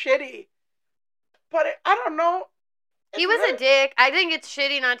something shitty. But I don't know. He was a dick. I think it's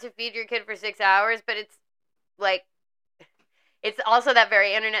shitty not to feed your kid for 6 hours, but it's like, it's also that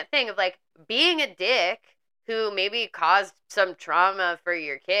very internet thing of like being a dick who maybe caused some trauma for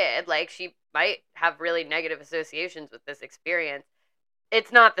your kid. Like, she might have really negative associations with this experience.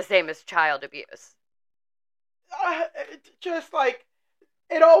 It's not the same as child abuse. Just like,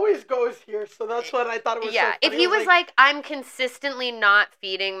 it always goes here, so that's what I thought it was. Yeah, so if he was like, I'm consistently not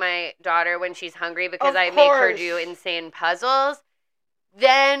feeding my daughter when she's hungry because I make her do insane puzzles,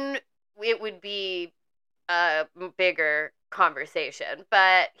 then it would be a bigger conversation.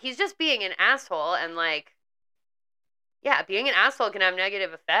 But he's just being an asshole, and like, yeah, being an asshole can have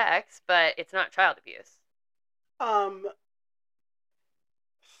negative effects, but it's not child abuse.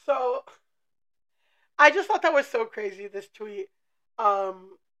 So, I just thought that was so crazy, this tweet.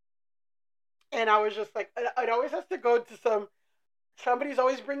 And I was just like, it always has to go to somebody's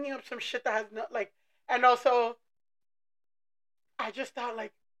always bringing up some shit that has not, like, and also, I just thought,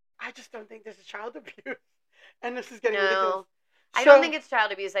 like, I just don't think this is child abuse. And this is getting ridiculous. I don't think it's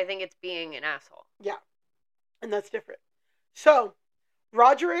child abuse. I think it's being an asshole. Yeah. And that's different. So,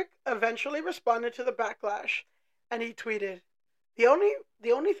 Roderick eventually responded to the backlash, and he tweeted, "The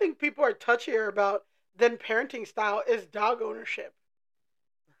only thing people are touchier about than parenting style is dog ownership."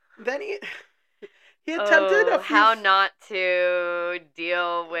 Then he attempted a Oh, few. how not to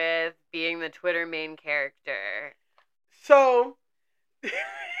deal with being the Twitter main character. So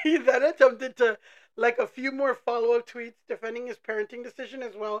he then attempted to like a few more follow-up tweets defending his parenting decision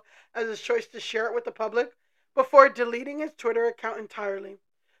as well as his choice to share it with the public before deleting his Twitter account entirely.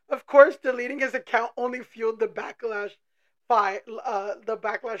 Of course, deleting his account only fueled the backlash fire.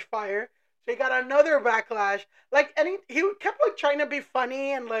 So he got another backlash. Like, and he kept like trying to be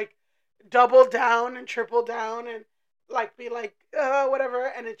funny and like double down and triple down and like be like whatever,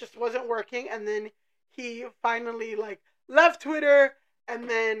 and it just wasn't working. And then he finally like left Twitter, and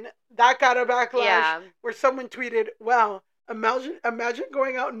then that got a backlash where someone tweeted, "Wow, imagine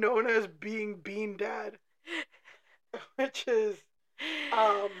going out known as being Bean Dad," which is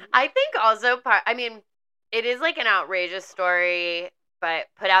I think also I mean, it is like an outrageous story, but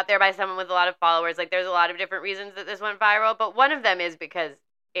put out there by someone with a lot of followers. Like, there's a lot of different reasons that this went viral, but one of them is because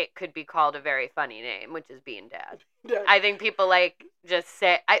it could be called a very funny name, which is Bean Dad. yeah. I think people like just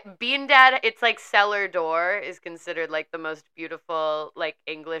say Bean Dad. It's like cellar door is considered like the most beautiful like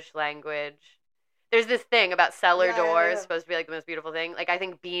English language. There's this thing about cellar door is supposed to be like the most beautiful thing. Like, I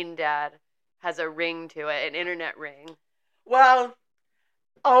think Bean Dad has a ring to it, an internet ring. Well,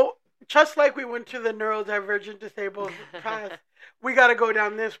 just like we went to the neurodivergent disabled path, we got to go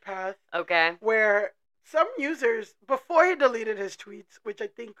down this path. Okay. Where some users, before he deleted his tweets, which I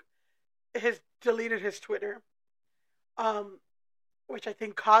think deleted his Twitter, which I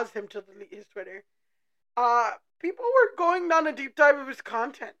think caused him to delete his Twitter, people were going down a deep dive of his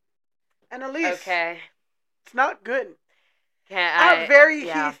content. And at least it's not good.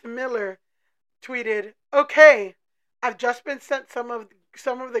 Heath Miller tweeted, "Okay, I've just been sent some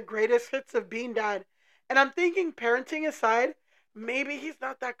of the greatest hits of Bean Dad, and I'm thinking, parenting aside, maybe he's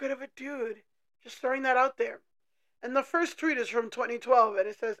not that good of a dude. Just throwing that out there." And the first tweet is from 2012, and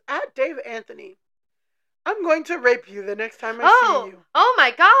it says, "At Dave Anthony, I'm going to rape you the next time I see you." Oh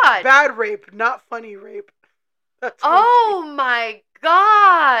my God. Bad rape, not funny rape. That's my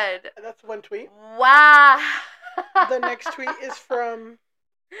God. That's one tweet. Wow. The next tweet is from...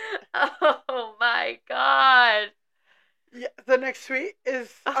 Oh my God. Yeah, the next tweet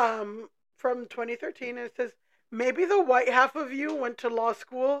is from 2013, and it says, "Maybe the white half of you went to law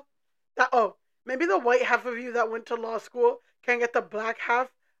school. Maybe the white half of you that went to law school can get the black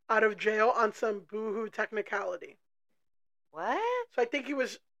half out of jail on some boohoo technicality." What? So I think he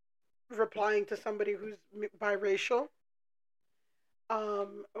was replying to somebody who's biracial,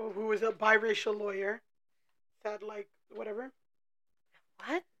 who was a biracial lawyer, said like whatever.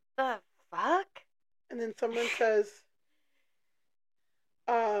 What the fuck? And then someone says,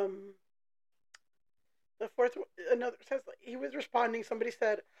 the fourth, another says, he was responding. Somebody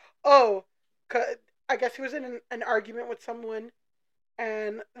said, "Oh, I guess he was in an argument with someone,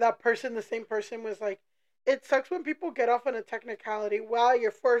 and that person, the same person, was like, 'It sucks when people get off on a technicality. Wow,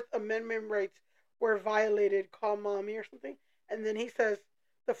 your Fourth Amendment rights were violated. Call mommy,' or something." And then he says,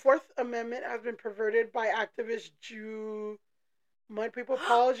 "The Fourth Amendment has been perverted by activist Jew mud people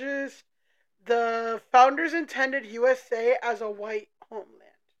apologists. The founders intended USA as a white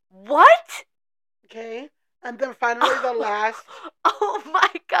homeland." What? Okay. And then finally the last. Oh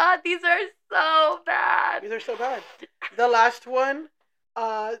my God, these are so bad. These are so bad. The last one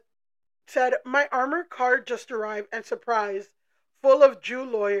said, "My armored car just arrived, and surprise, full of Jew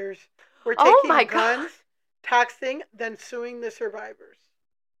lawyers. We're taking guns, taxing, then suing the survivors."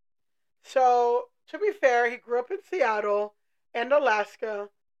 So, to be fair, he grew up in Seattle and Alaska,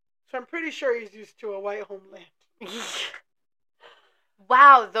 so I'm pretty sure he's used to a white homeland.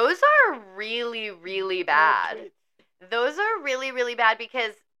 Wow, those are really, really bad. Those are really, really bad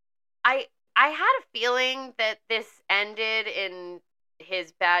because I had a feeling that this ended in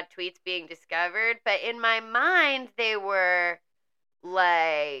his bad tweets being discovered, but in my mind they were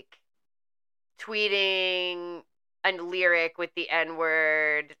like tweeting a lyric with the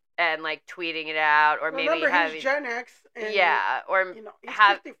N-word and like tweeting it out, or maybe having he's Gen X, and or he's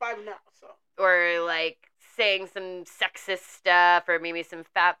 55 now, so, or like saying some sexist stuff or maybe some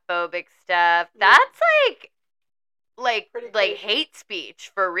fat phobic stuff. That's like hate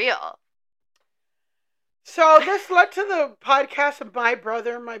speech for real. So this led to the podcast of My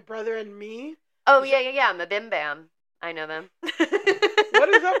Brother and Me. Oh yeah, Mabim Bam. I know them. What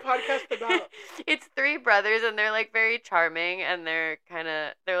is that podcast about? It's three brothers, and they're like very charming, and they're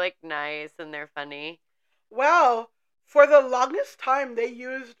like nice, and they're funny. Well, for the longest time, they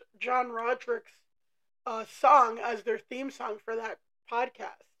used John Roderick's song as their theme song for that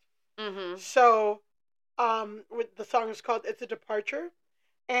podcast. Mm-hmm. So, with the song is called "It's a Departure,"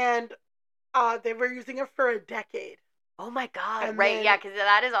 and they were using it for a decade. Oh my God! And Right? then- Yeah, because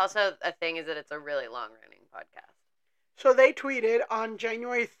that is also a thing. Is that it's a really long-running podcast. So they tweeted on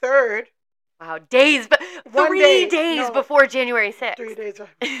January 3rd. Wow, days, but One 3 day, days no, before January 6th. 3 days.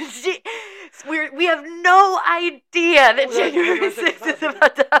 We have no idea that Well, January that's 6th is happening.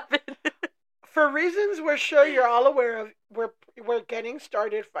 about to happen. For reasons we're sure you're all aware of, we're getting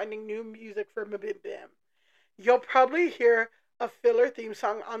started finding new music for Mabim Bam. You'll probably hear a filler theme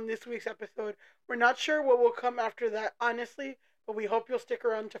song on this week's episode. We're not sure what will come after that, honestly, but we hope you'll stick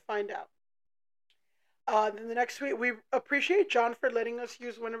around to find out. Then the next week, we appreciate John for letting us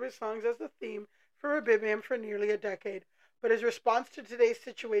use one of his songs as the theme for Mabim Bam for nearly a decade, but his response to today's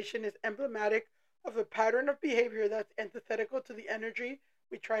situation is emblematic of a pattern of behavior that's antithetical to the energy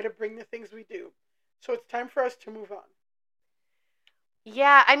we try to bring the things we do. So it's time for us to move on.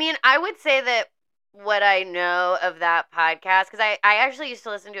 Yeah, I mean, I would say that what I know of that podcast, because I actually used to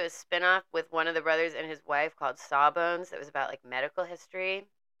listen to a spinoff with one of the brothers and his wife called Sawbones that was about like medical history,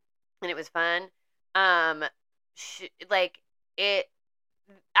 and it was fun. I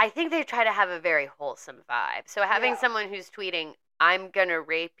think they try to have a very wholesome vibe. So having someone who's tweeting, "I'm gonna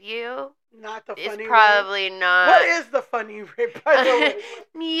rape you," Not the is funny probably rape. not. What is the funny rape, by the way?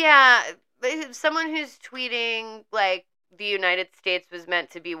 Yeah, but someone who's tweeting like the United States was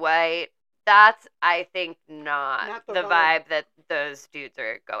meant to be white. That's, I think, not the the vibe. vibe that those dudes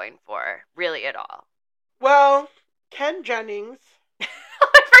are going for, really, at all. Well, Ken Jennings. I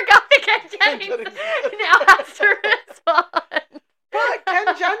forgot that Ken Ken Jennings Jennings. now has to respond. But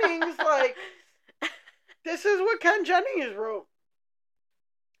Ken Jennings, like, this is what Ken Jennings wrote.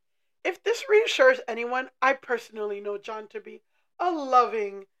 If this reassures anyone, I personally know John to be a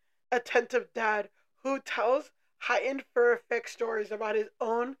loving, attentive dad who tells heightened fur effect stories about his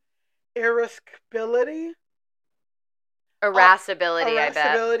own irascibility. Irascibility, I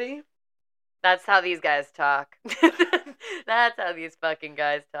bet. Irascibility. That's how these guys talk. That's how these fucking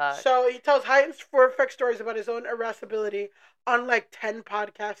guys talk. So he tells heightened fur effect stories about his own irascibility on like 10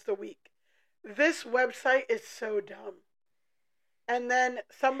 podcasts a week. This website is so dumb. And then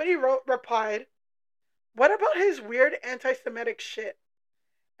somebody replied, "What about his weird anti-Semitic shit?"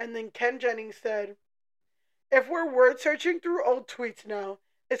 And then Ken Jennings said, "If we're word searching through old tweets now,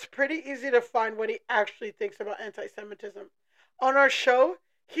 it's pretty easy to find what he actually thinks about anti-Semitism. On our show,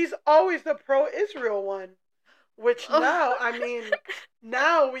 he's always the pro-Israel one." Which now, I mean,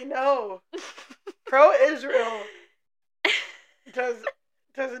 now we know pro-Israel does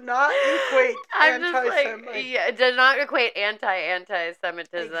not equate anti-Semitism. It does not equate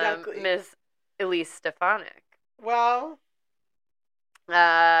anti-Semitism, Exactly. Miss Elise Stefanik. Well,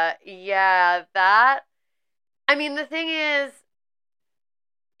 yeah, that. I mean, the thing is,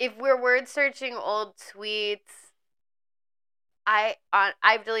 if we're word searching old tweets,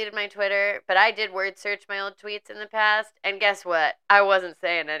 I've deleted my Twitter, but I did word search my old tweets in the past, and guess what? I wasn't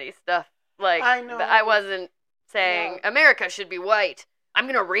saying any stuff like I know. I wasn't saying America should be white. I'm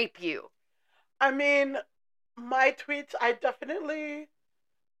gonna rape you. I mean, my tweets, I definitely,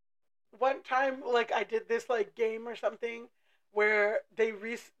 one time, like, I did this, like, game or something where they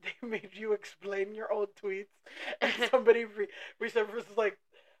made you explain your old tweets, and somebody resurfaced, like,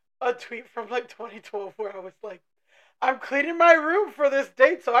 a tweet from, like, 2012 where I was like, "I'm cleaning my room for this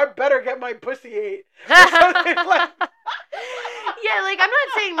date, so I better get my pussy ate." Or something like Yeah, like, I'm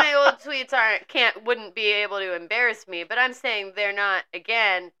not saying my old tweets wouldn't be able to embarrass me, but I'm saying they're not,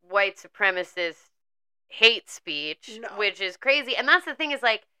 again, white supremacist hate speech, No. which is crazy. And that's the thing is,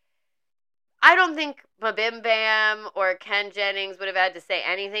 like, I don't think Mabim Bam or Ken Jennings would have had to say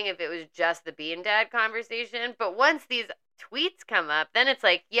anything if it was just the Bean Dad conversation. But once these tweets come up, then it's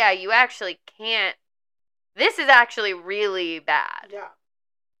like, yeah, you actually can't. This is actually really bad. Yeah.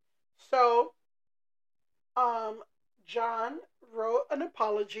 So, John wrote an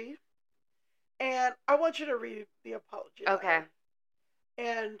apology, and I want you to read the apology. Okay. letter.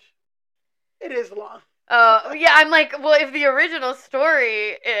 And it is long. Oh, yeah, I'm like, well, if the original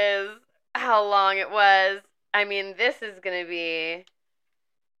story is how long it was, I mean, this is going to be...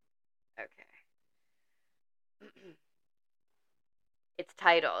 Okay. It's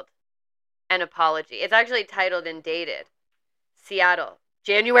titled An Apology. It's actually titled and dated Seattle,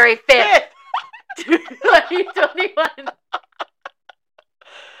 January 5th, 2021.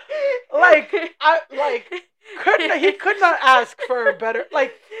 He could not ask for a better,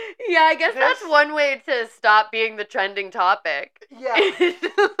 like... Yeah, I guess that's one way to stop being the trending topic. Yeah.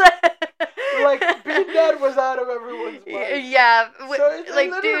 Like, Being Dad was out of everyone's mind. Yeah. So it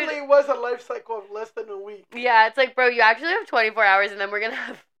literally was a life cycle of less than a week. Yeah, it's like, bro, you actually have 24 hours, and then we're going to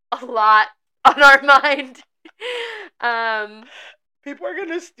have a lot on our mind. People are going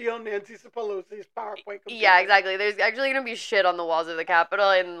to steal Nancy Pelosi's PowerPoint computer. Yeah, exactly. There's actually going to be shit on the walls of the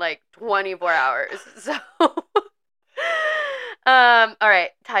Capitol in, like, 24 hours. So, all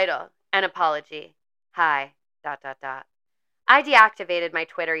right, title, an apology. Hi, ... I deactivated my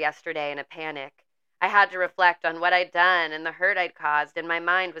Twitter yesterday in a panic. I had to reflect on what I'd done and the hurt I'd caused, and my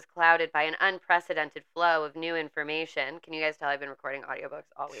mind was clouded by an unprecedented flow of new information. Can you guys tell I've been recording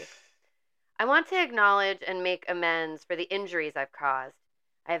audiobooks all week? I want to acknowledge and make amends for the injuries I've caused.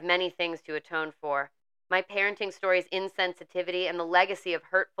 I have many things to atone for. My parenting story's insensitivity and the legacy of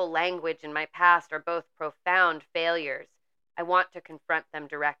hurtful language in my past are both profound failures. I want to confront them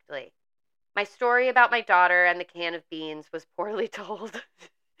directly. My story about my daughter and the can of beans was poorly told.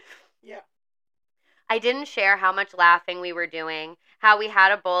 Yeah. I didn't share how much laughing we were doing, how we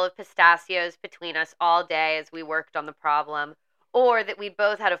had a bowl of pistachios between us all day as we worked on the problem, or that we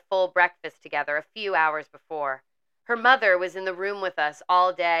both had a full breakfast together a few hours before. Her mother was in the room with us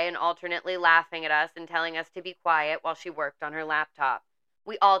all day and alternately laughing at us and telling us to be quiet while she worked on her laptop.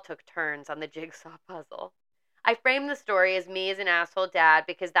 We all took turns on the jigsaw puzzle. I framed the story as me as an asshole dad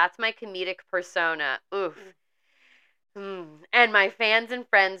because that's my comedic persona. Oof. And my fans and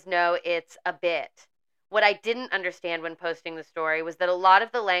friends know it's a bit. What I didn't understand when posting the story was that a lot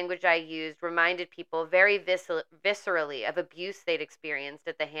of the language I used reminded people very viscerally of abuse they'd experienced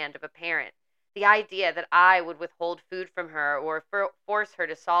at the hand of a parent. The idea that I would withhold food from her or force her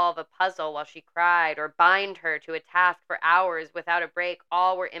to solve a puzzle while she cried or bind her to a task for hours without a break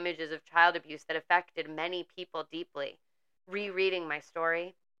all were images of child abuse that affected many people deeply. Rereading my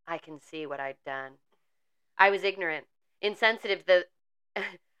story, I can see what I'd done. I was ignorant, insensitive to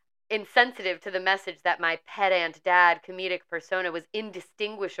the message that my pedant dad comedic persona was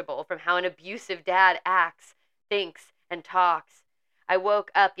indistinguishable from how an abusive dad acts, thinks, and talks. I woke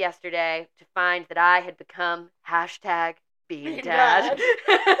up yesterday to find that I had become #being dad.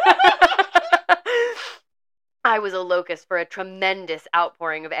 I was a locus for a tremendous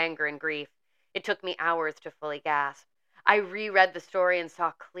outpouring of anger and grief. It took me hours to fully gasp. I reread the story and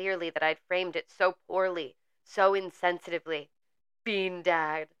saw clearly that I'd framed it so poorly, so insensitively. Being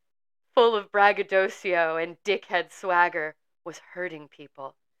dad, full of braggadocio and dickhead swagger, was hurting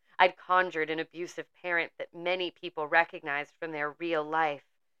people. I'd conjured an abusive parent that many people recognized from their real life.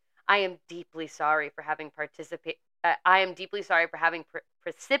 I am deeply sorry for having precipitated. I am deeply sorry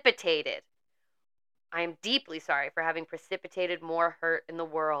for having precipitated more hurt in the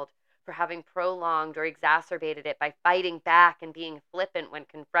world, for having prolonged or exacerbated it by fighting back and being flippant when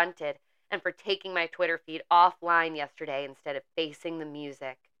confronted, and for taking my Twitter feed offline yesterday instead of facing the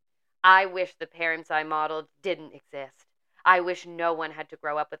music. I wish the parents I modeled didn't exist. I wish no one had to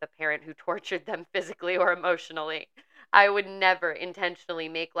grow up with a parent who tortured them physically or emotionally. I would never intentionally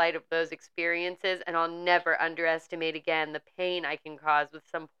make light of those experiences, and I'll never underestimate again the pain I can cause with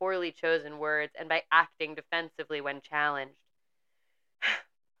some poorly chosen words and by acting defensively when challenged.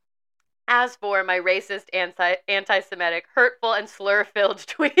 As for my racist, anti-Semitic, hurtful, and slur-filled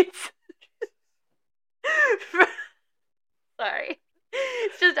tweets... Sorry.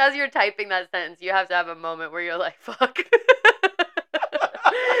 It's just as you're typing that sentence, you have to have a moment where you're like, fuck.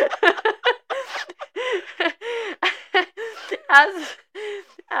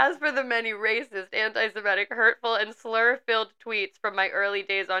 As for the many racist, anti-Semitic, hurtful, and slur-filled tweets from my early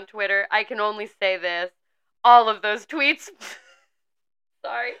days on Twitter, I can only say this. All of those tweets...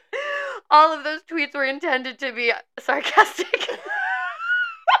 Sorry. All of those tweets were intended to be sarcastic.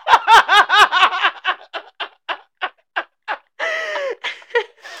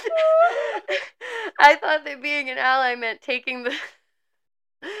 I thought that being an ally meant taking the...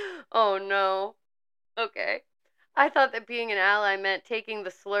 Oh, no. Okay. I thought that being an ally meant taking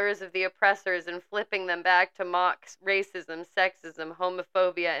the slurs of the oppressors and flipping them back to mock racism, sexism,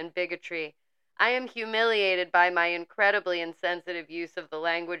 homophobia, and bigotry. I am humiliated by my incredibly insensitive use of the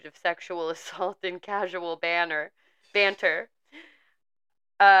language of sexual assault in casual banter. Hold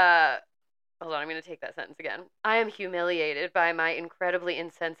on, I'm going to take that sentence again. I am humiliated by my incredibly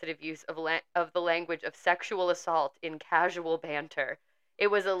insensitive use of the language of sexual assault in casual banter. It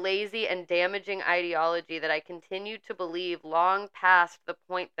was a lazy and damaging ideology that I continued to believe long past the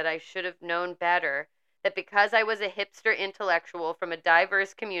point that I should have known better, that because I was a hipster intellectual from a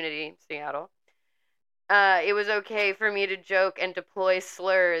diverse community, Seattle, it was okay for me to joke and deploy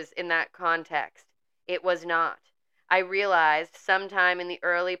slurs in that context. It was not. I realized sometime in the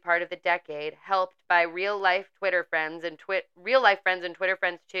early part of the decade, helped by real-life Twitter friends and Twitter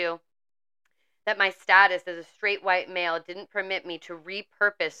friends too, that my status as a straight white male didn't permit me to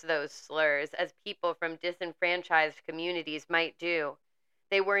repurpose those slurs as people from disenfranchised communities might do.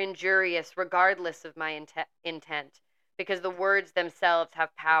 They were injurious regardless of my intent, because the words themselves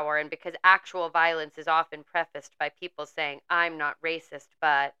have power and because actual violence is often prefaced by people saying, I'm not racist,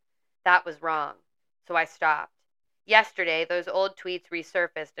 but that was wrong. So I stopped. Yesterday, those old tweets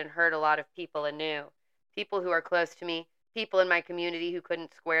resurfaced and hurt a lot of people anew. People who are close to me, people in my community who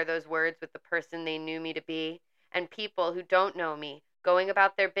couldn't square those words with the person they knew me to be, and people who don't know me, going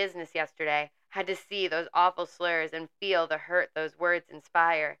about their business yesterday, had to see those awful slurs and feel the hurt those words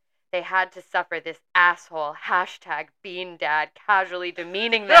inspire. They had to suffer this asshole #BeanDad casually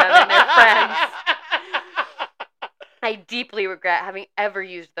demeaning them and their friends. I deeply regret having ever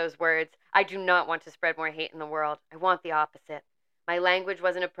used those words. I do not want to spread more hate in the world. I want the opposite. My language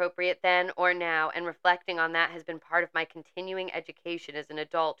wasn't appropriate then or now, and reflecting on that has been part of my continuing education as an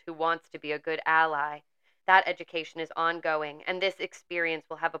adult who wants to be a good ally. That education is ongoing, and this experience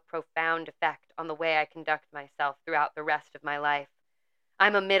will have a profound effect on the way I conduct myself throughout the rest of my life.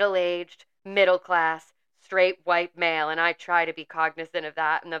 I'm a middle-aged, middle-class, straight white male, and I try to be cognizant of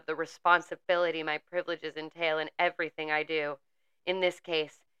that and of the responsibility my privileges entail in everything I do. In this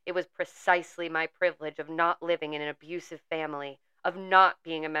case, it was precisely my privilege of not living in an abusive family, of not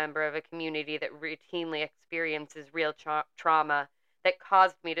being a member of a community that routinely experiences real trauma, that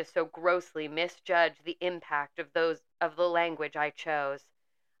caused me to so grossly misjudge the impact of the language I chose.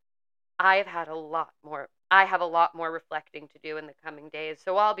 I have a lot more reflecting to do in the coming days,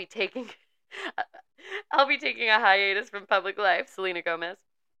 so I'll be taking a hiatus from public life, Selena Gomez,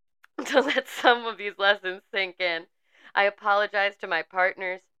 to let some of these lessons sink in. I apologize to my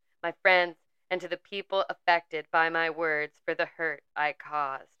partners, my friends, and to the people affected by my words for the hurt I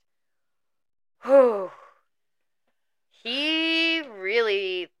caused. Whew. He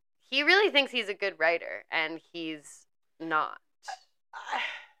really thinks he's a good writer, and he's not.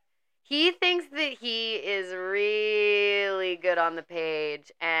 He thinks that he is really good on the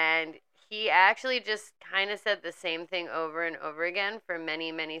page, and he actually just kind of said the same thing over and over again for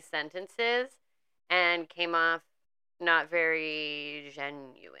many, many sentences, and came off not very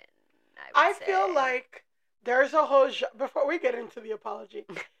genuine, I say. Feel like there's a whole before we get into the apology,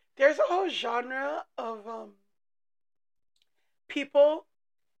 there's a whole genre of people,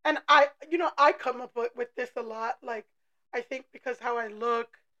 and I come up with this a lot. Like, I think because how I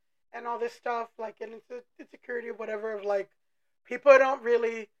look and all this stuff, like, and insecurity or whatever, of like, people don't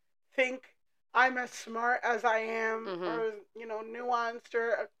really think I'm as smart as I am, or nuanced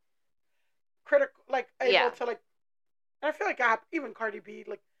or critical, like able to like. And I feel like even Cardi B,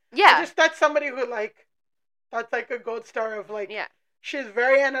 like, that's somebody who like, that's like a gold star of like, she's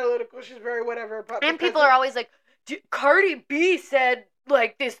very analytical, she's very whatever. But and people are always like, Cardi B said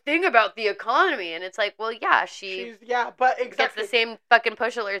like this thing about the economy, and it's like, well, yeah, she's but exactly gets the same fucking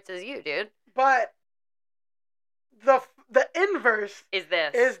push alerts as you, dude. But the inverse is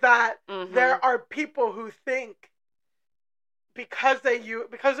that there are people who think because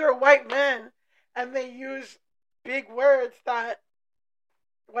they're white men and they use big words that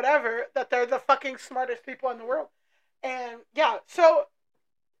they're the fucking smartest people in the world. And so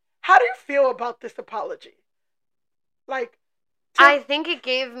how do you feel about this apology? Like, I think it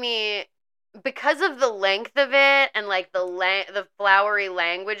gave me, because of the length of it and like the flowery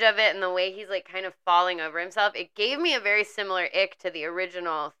language of it and the way he's like kind of falling over himself, it gave me a very similar ick to the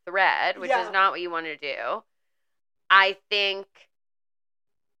original thread, which is not what you want to do. I think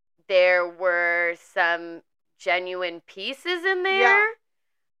there were some genuine pieces in there.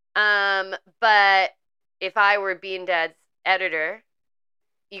 But if I were BeanDad's editor,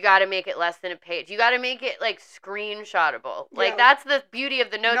 you got to make it less than a page. You got to make it like screenshotable. Like, that's the beauty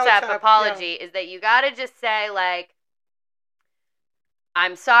of the Notes app apology, is that you got to just say like,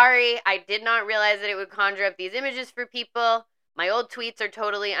 I'm sorry, I did not realize that it would conjure up these images for people. My old tweets are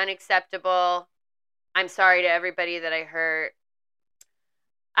totally unacceptable. I'm sorry to everybody that I hurt.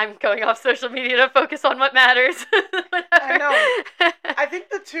 I'm going off social media to focus on what matters. I know. I think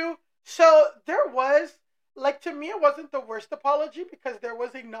so there was, like, to me, it wasn't the worst apology because there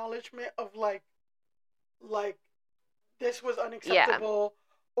was acknowledgement of like this was unacceptable,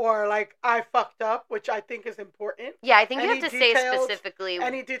 or like, I fucked up, which I think is important. Yeah, I think you have to say specifically.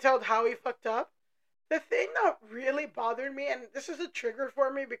 And he detailed how he fucked up. The thing that really bothered me, and this is a trigger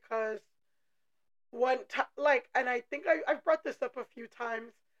for me because and I think I've brought this up a few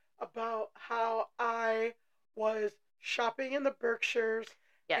times about how I was shopping in the Berkshires,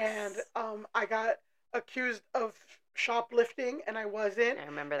 and I got accused of shoplifting, and I wasn't. I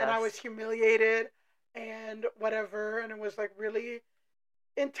remember that. And I was humiliated and whatever, and it was like really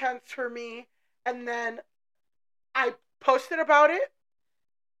intense for me. and then I posted about it.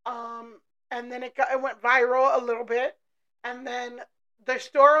 And then it went viral a little bit, and then the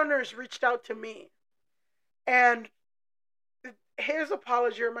store owners reached out to me, and his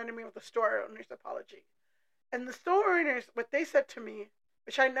apology reminded me of the store owner's apology. And the store owners, what they said to me,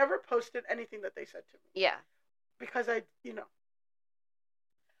 which I never posted anything that they said to me. Yeah. Because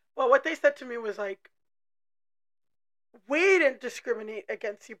well, what they said to me was like, we didn't discriminate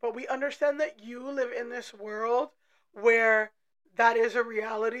against you, but we understand that you live in this world where that is a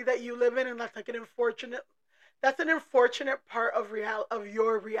reality that you live in, and that's like an unfortunate part of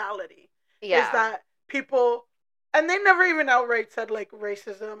your reality. Yeah. Is that people, and they never even outright said like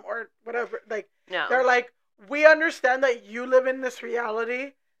racism or whatever. Like, no. They're like, we understand that you live in this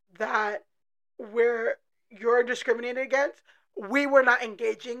reality that where you're discriminated against. We were not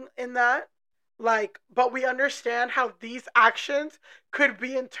engaging in that. Like, but we understand how these actions could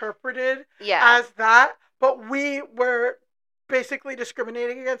be interpreted as that. But we were basically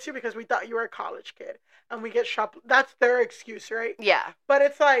discriminating against you because we thought you were a college kid and we get shop. That's their excuse, right? Yeah. But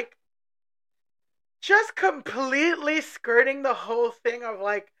it's like just completely skirting the whole thing of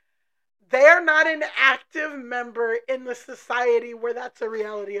like, they're not an active member in the society where that's a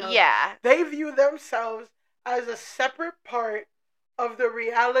reality of. Yeah. They view themselves as a separate part of the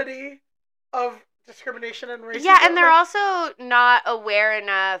reality of discrimination and racism. Yeah, and they're also not aware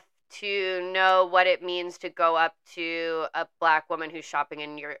enough to know what it means to go up to a black woman who's shopping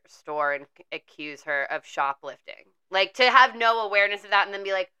in your store and accuse her of shoplifting. Like, to have no awareness of that and then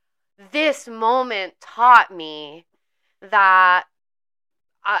be like, this moment taught me that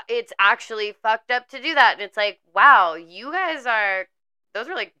it's actually fucked up to do that. And it's like, wow, you guys those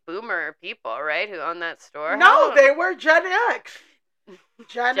are like boomer people, right, who own that store? No, they were Gen X.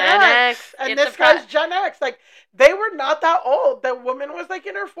 Gen X. And this guy's Gen X. Like, they were not that old. The woman was like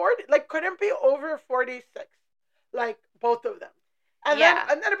in her 40s. Like, couldn't be over 46. Like, both of them. And then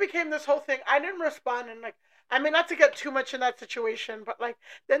it became this whole thing. I didn't respond, and like, I mean, not to get too much in that situation, but like,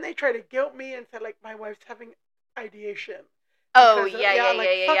 then they try to guilt me and said like, my wife's having ideation. Oh,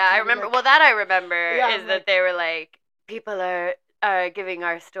 yeah. I remember. Like, well, that I remember is that they were like, people are giving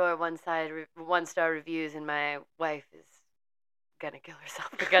our store one-star reviews, and my wife is gonna kill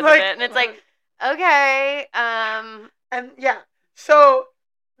herself because of it. And it's like, okay. And yeah, so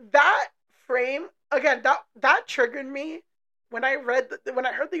that frame again, that triggered me when I heard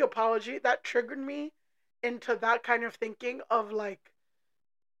the apology. That triggered me into that kind of thinking of like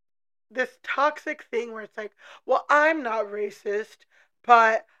this toxic thing where it's like, well, I'm not racist,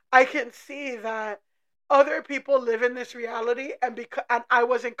 but I can see that other people live in this reality, and I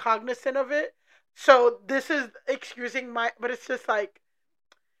wasn't cognizant of it. So this is excusing but it's just like,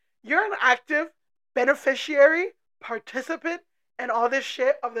 you're an active beneficiary, participant, and all this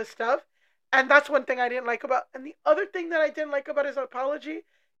shit of this stuff. And that's one thing I didn't like about. And the other thing that I didn't like about his apology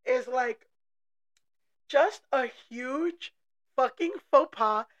is like, just a huge fucking faux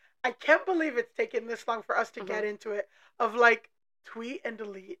pas. I can't believe it's taken this long for us to get into it, of like, tweet and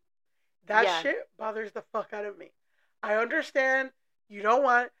delete. That shit bothers the fuck out of me. I understand you don't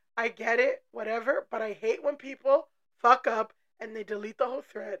want, I get it, whatever, but I hate when people fuck up and they delete the whole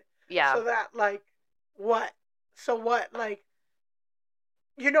thread. Yeah. So that, like, what? So what? Like,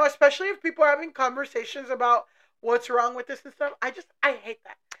 especially if people are having conversations about what's wrong with this and stuff. I hate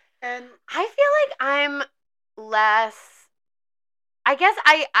that. And I feel like I'm less, I guess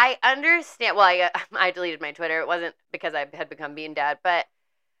I understand. Well, I deleted my Twitter. It wasn't because I had become Bean Dad, but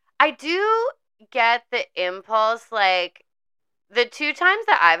I do get the impulse, like, the 2 times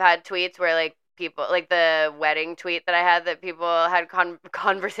that I've had tweets where, like, people, like the wedding tweet that I had that people had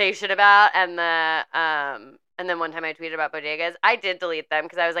conversation about, and then one time I tweeted about bodegas, I did delete them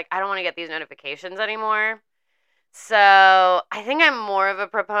because I was like, I don't want to get these notifications anymore. So I think I'm more of a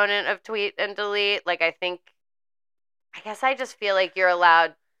proponent of tweet and delete. Like, I guess I just feel like you're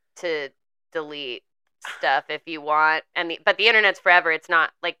allowed to delete stuff if you want, but the internet's forever. It's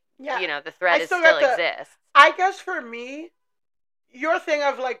not like, the thread still exists. I guess for me, your thing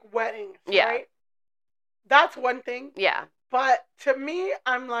of like weddings, right? That's one thing. Yeah. But to me,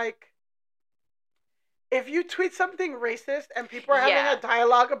 I'm like, if you tweet something racist and people are having a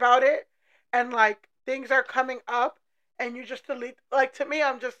dialogue about it, and like things are coming up and you just delete, like, to me,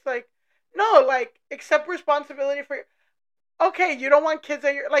 I'm just like, no, like, accept responsibility for okay, you don't want kids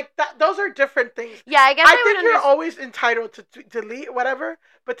that you're like that. Those are different things. Yeah, I guess I think you're always entitled to delete whatever.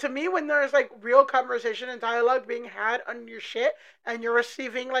 But to me, when there's like real conversation and dialogue being had on your shit, and you're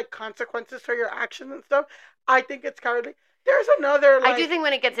receiving like consequences for your actions and stuff, I think it's cowardly. There's another. Like, I do think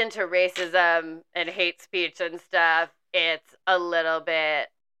when it gets into racism and hate speech and stuff, it's a little bit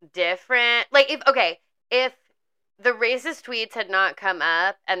different. Like, if the racist tweets had not come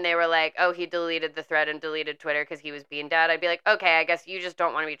up and they were like, oh, he deleted the thread and deleted Twitter because he was being dad, I'd be like, okay, I guess you just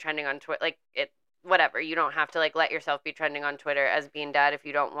don't want to be trending on Twitter. Like, whatever. You don't have to, like, let yourself be trending on Twitter as being dad if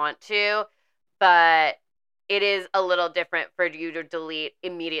you don't want to. But it is a little different for you to delete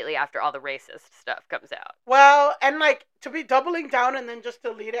immediately after all the racist stuff comes out. Well, and like to be doubling down and then just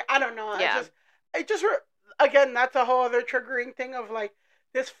delete it. I don't know. Yeah. Again, that's a whole other triggering thing of like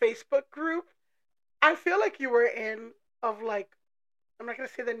this Facebook group. I feel like you were in of like, I'm not gonna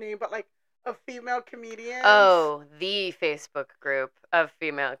say the name, but like of female comedians. Oh, the Facebook group of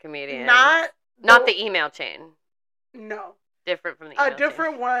female comedians. Not the email chain. No. Different from the email A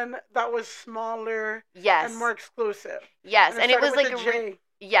different one that was smaller. Yes. And more exclusive. Yes, and it was like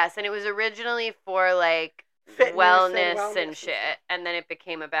yes, and it was originally for like fitness wellness and shit, and then it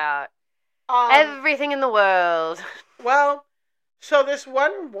became about everything in the world. Well, so this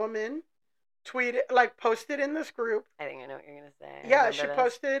one woman posted in this group. I think I know what you're gonna say. Yeah, she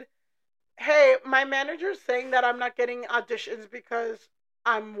posted, "Hey, my manager's saying that I'm not getting auditions because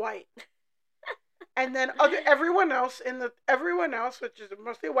I'm white." And then everyone else, which is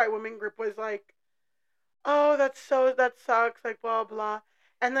mostly a white women group, was like, "Oh, that sucks," like blah blah.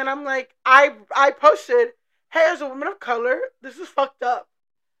 And then I'm like, I posted, "Hey, as a woman of color, this is fucked up."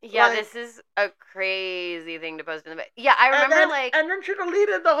 Yeah, like, this is a crazy thing to post in the. Yeah, I remember and then she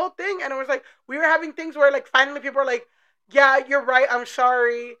deleted the whole thing, and it was like we were having things where like finally people were like, "Yeah, you're right. I'm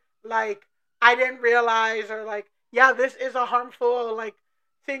sorry. Like I didn't realize," or like, "Yeah, this is a harmful like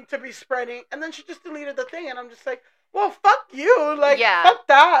thing to be spreading," and then she just deleted the thing, and I'm just like, well, fuck you, like, yeah. Fuck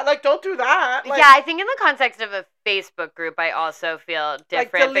that, like, don't do that. Like, yeah, I think in the context of a Facebook group, I also feel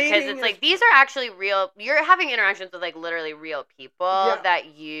different because it's like these are actually real. You're having interactions with like literally real people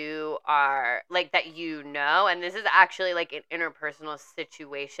that you are like that you know, and this is actually like an interpersonal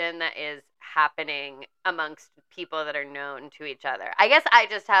situation that is happening amongst people that are known to each other. I guess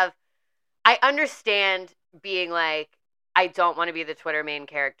I understand being like, I don't want to be the Twitter main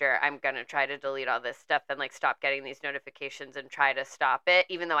character. I'm going to try to delete all this stuff and like stop getting these notifications and try to stop it.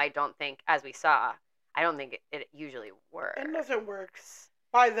 Even though I don't think, as we saw, I don't think it usually works. It doesn't work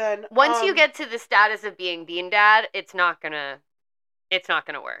by then. Once you get to the status of being Bean Dad, it's not going to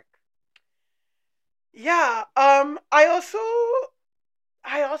work. Yeah. I also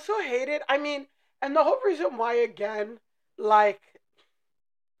hate it. I mean, and the whole reason why, again, like,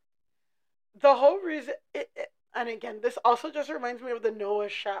 the whole reason, and again, this also just reminds me of the Noah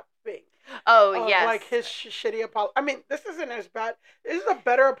Schnapp thing. Oh, yes. Like his shitty apology. I mean, this isn't as bad. This is a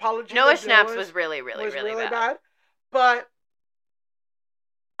better apology. Noah Schnapp's was really, really, really bad. But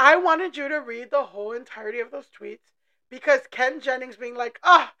I wanted you to read the whole entirety of those tweets because Ken Jennings being like,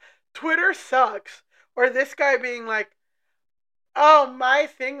 Twitter sucks. Or this guy being like, oh, my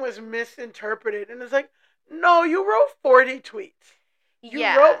thing was misinterpreted. And it's like, no, you wrote 40 tweets. You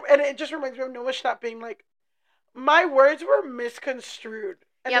wrote, and it just reminds me of Noah Schnapp being like, my words were misconstrued.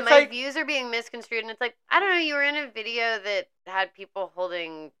 And yeah, my views are being misconstrued. And it's like, I don't know, you were in a video that had people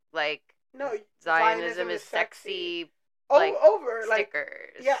holding, like, no, Zionism is sexy, like, over,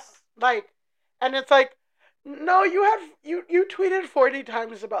 stickers. Like, yeah, like, and it's like, no, you tweeted 40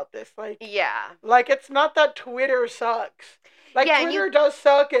 times about this. Like, yeah. Like, it's not that Twitter sucks. Like, yeah, Twitter does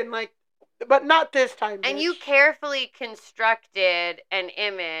suck and, like, but not this time, bitch. And you carefully constructed an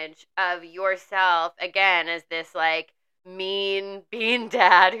image of yourself, again, as this, like, mean bean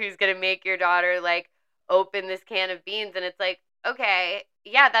dad who's going to make your daughter, like, open this can of beans. And it's like, okay,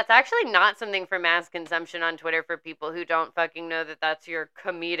 yeah, that's actually not something for mass consumption on Twitter for people who don't fucking know that that's your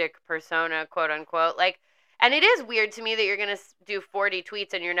comedic persona, quote unquote. Like, and it is weird to me that you're going to do 40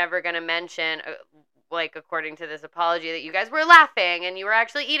 tweets and you're never going to mention... like, according to this apology, that you guys were laughing and you were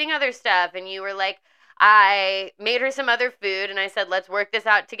actually eating other stuff and you were like, I made her some other food and I said, let's work this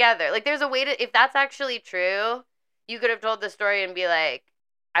out together. Like, there's a way to, if that's actually true, you could have told the story and be like,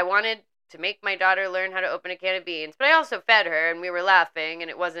 I wanted to make my daughter learn how to open a can of beans, but I also fed her and we were laughing and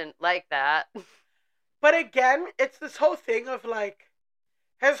it wasn't like that. But again, it's this whole thing of like,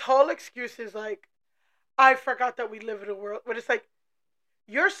 his whole excuse is like, I forgot that we live in a world, but it's like,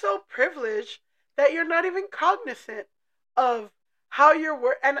 you're so privileged that you're not even cognizant of how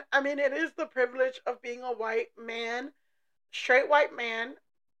you're and I mean, it is the privilege of being a white man, straight white man,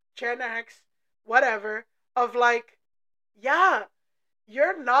 Gen X, whatever, of like, yeah,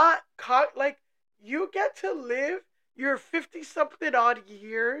 you're not like, you get to live your 50-something odd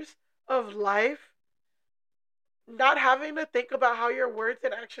years of life not having to think about how your words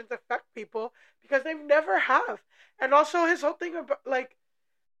and actions affect people because they never have. And also his whole thing about like,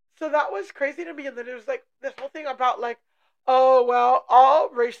 so that was crazy to me. And then there was like this whole thing about like, Oh, well, all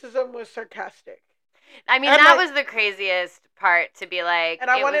racism was sarcastic. I mean, And that like, was the craziest part, to be like, and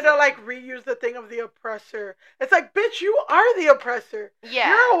I it wanted was, to like reuse the thing of the oppressor. It's like, bitch, you are the oppressor. yeah.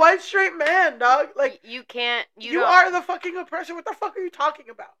 You're a white straight man, dog. Like, You can't, you you don't, are the fucking oppressor. What the fuck are you talking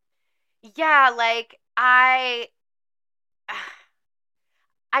about? yeah, like, I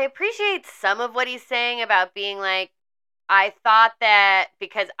appreciate some of what he's saying about being like, I thought that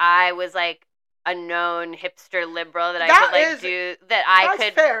because I was like a known hipster liberal that I could like do that I That's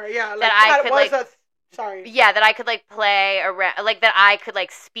could fair, yeah. Like that I that could was like a sorry. yeah, that I could like play around, like that I could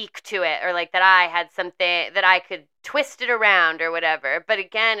like speak to it, or like that I had something that I could twist it around or whatever. But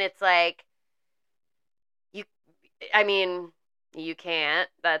again, it's like you I mean, you can't.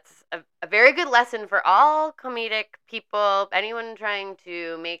 That's a very good lesson for all comedic people. Anyone trying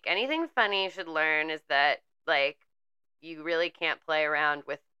to make anything funny should learn is that, like, you really can't play around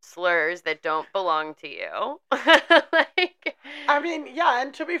with slurs that don't belong to you. Like, I mean, yeah,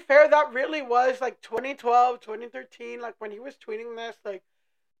 and to be fair, that really was like 2012, 2013, like when he was tweeting this, like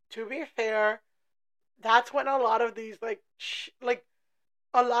to be fair, that's when a lot of these like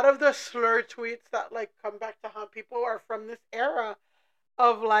a lot of the slur tweets that like come back to haunt people are from this era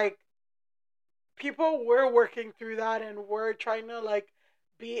of like people were working through that and were trying to like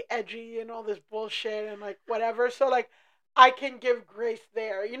be edgy and all this bullshit and like whatever. So like I can give grace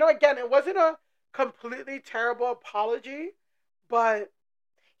there. You know, again, it wasn't a completely terrible apology, but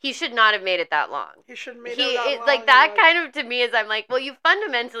he should not have made it that long. he should have made He it that it, long. like that kind of, to me, is I'm like, well, you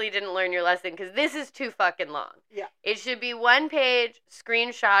fundamentally didn't learn your lesson because this is too fucking long. Yeah. It should be one page,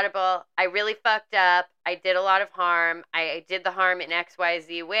 screenshotable. I really fucked up. I did a lot of harm. I did the harm in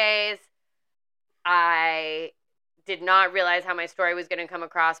XYZ ways. I did not realize how my story was going to come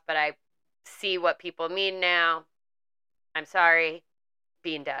across, but I see what people mean now. I'm sorry.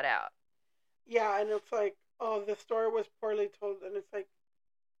 Being dad out. Yeah, and it's like, oh, the story was poorly told, and it's like,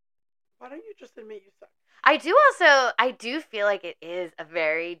 why don't you just admit you suck? I do feel like it is a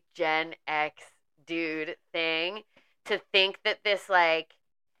very Gen X dude thing to think that this like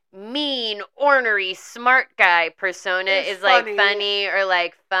mean, ornery, smart guy persona is like funny or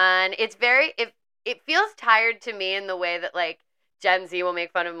like fun. It's very it feels tired to me in the way that like Gen Z will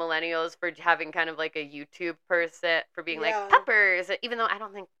make fun of millennials for having kind of like a YouTube person for being like peppers, even though I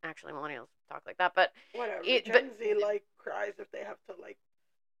don't think actually millennials talk like that, but whatever. Gen Z like cries if they have to like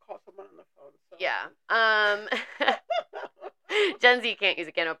call someone on the phone. So. Yeah. Gen Z can't use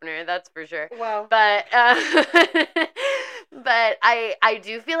a can opener, that's for sure. Wow. But but I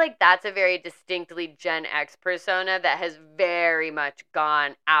do feel like that's a very distinctly Gen X persona that has very much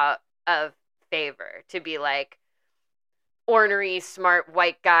gone out of favor to be like ornery, smart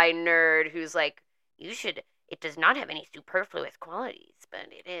white guy nerd who's like, it does not have any superfluous qualities, but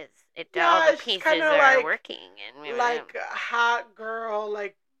all the pieces are like, working and like a hot girl,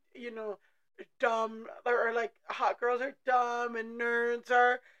 like, you know, dumb, or like hot girls are dumb and nerds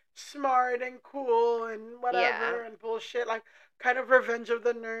are smart and cool and whatever and bullshit, like kind of Revenge of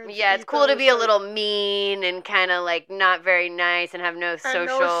the Nerds. Yeah, it's cool to be a little mean and kind of like not very nice and have no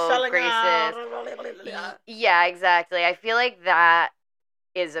social graces. Yeah, exactly. I feel like that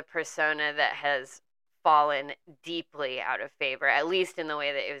is a persona that has fallen deeply out of favor, at least in the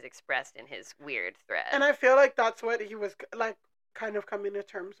way that it was expressed in his weird thread. And I feel like that's what he was like kind of coming to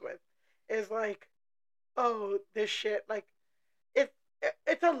terms with, is like, oh, this shit, like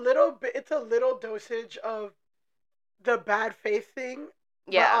it's a little dosage of the bad faith thing.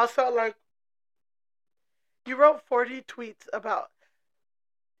 Yeah. But also like you wrote 40 tweets about,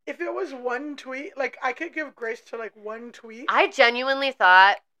 if it was one tweet, like I could give grace to like one tweet. I genuinely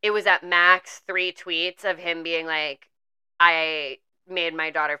thought it was at max 3 tweets of him being like, I made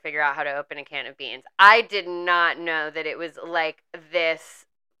my daughter figure out how to open a can of beans. I did not know that it was like this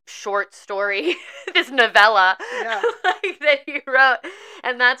short story, this novella, like that he wrote,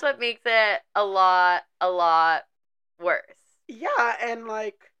 and that's what makes it a lot worse. Yeah, and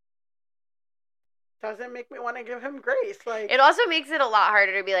like doesn't make me want to give him grace. Like, it also makes it a lot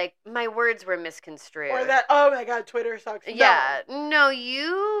harder to be like, my words were misconstrued, or that, oh my god, Twitter sucks. Yeah, no,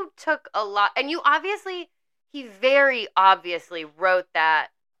 you took a lot, and he very obviously wrote that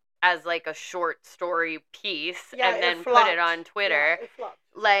as like a short story piece, and then put it on Twitter. Yeah, it flopped.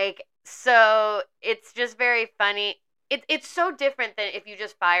 Like, so it's just very funny. It's so different than if you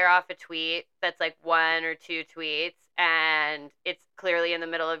just fire off a tweet that's like 1 or 2 tweets and it's clearly in the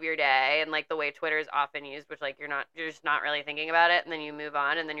middle of your day, and like the way Twitter is often used, which like you're just not really thinking about it, and then you move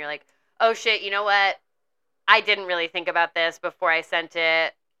on, and then you're like, oh shit, you know what? I didn't really think about this before I sent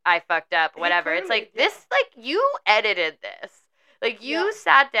it. I fucked up, whatever. It's like, this, like, you edited this. Like, you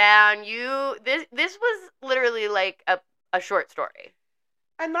sat down, this was literally like a short story.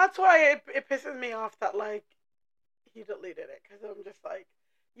 And that's why it pisses me off that, like, he deleted it. Because I'm just like,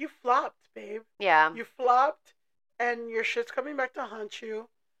 you flopped, babe. Yeah. You flopped, and your shit's coming back to haunt you.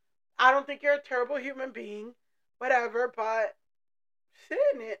 I don't think you're a terrible human being. Whatever, but sit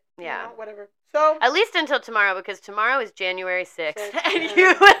in it. Yeah. You know, whatever. So at least until tomorrow, because tomorrow is January 6th. And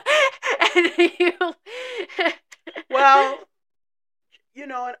you well, you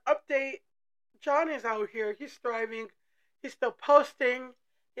know, an update. John is out here. He's thriving. He's still posting.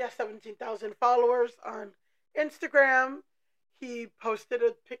 He has 17,000 followers on Instagram. He posted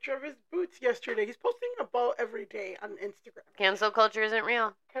a picture of his boots yesterday. He's posting about every day on Instagram. Cancel culture isn't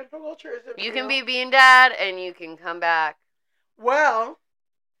real. Cancel culture isn't real. You can be Bean Dad and you can come back. Well,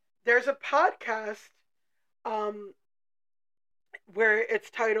 there's a podcast where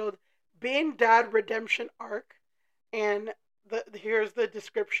it's titled Bean Dad Redemption Arc. And here's the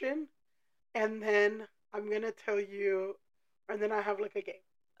description. And then I'm going to tell you, and then I have like a game.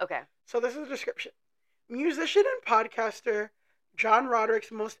 Okay. So this is the description. Musician and podcaster John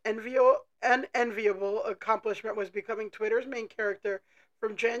Roderick's most unenviable accomplishment was becoming Twitter's main character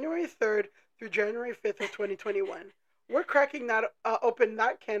from January 3rd through January 5th of 2021. We're cracking that open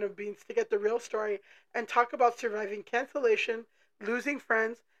that can of beans to get the real story and talk about surviving cancellation, losing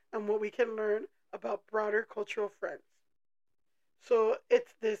friends, and what we can learn about broader cultural friends. So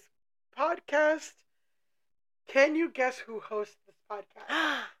it's this podcast. Can you guess who hosts this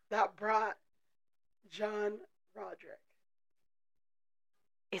podcast that brought John Roderick?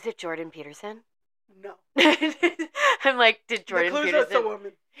 Is it Jordan Peterson? No. I'm like, did Jordan Peterson? It's a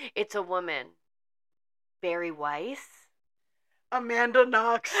woman. It's a woman. Barry Weiss? Amanda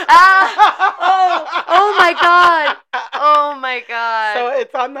Knox. Oh my God. Oh my God. So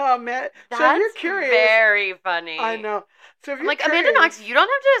it's on the Amanda. So if you're curious. Very funny. I know. So if you're like, curious, Amanda Knox, you don't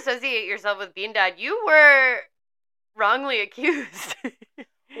have to associate yourself with Bean Dad. You were wrongly accused.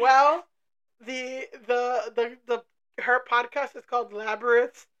 Well, her podcast is called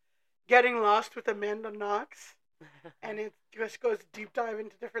Labyrinth, Getting Lost with Amanda Knox, and it just goes deep dive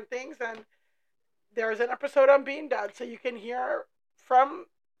into different things. And there's an episode on Bean Dad, so you can hear from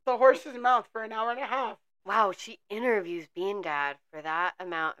the horse's mouth for an hour and a half. Wow, she interviews Bean Dad for that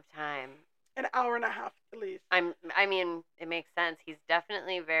amount of time. An hour and a half at least. I mean, it makes sense. He's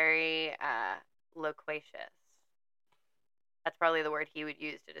definitely very loquacious. That's probably the word he would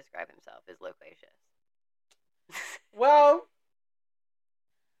use to describe himself, is loquacious. Well,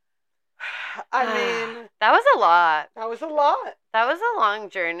 I mean, that was a lot. That was a lot. That was a long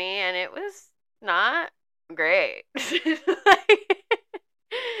journey, and it was not great.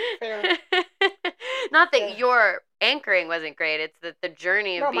 Fair. Not that your anchoring wasn't great. It's that the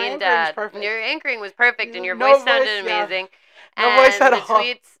journey of Bean Dad. Your anchoring was perfect, and your voice sounded amazing. Yeah. No voice at all.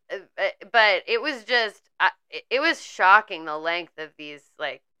 Tweets, but it was just, it was shocking the length of these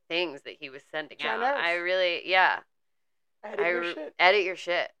like things that he was sending out. I really, yeah. Edit your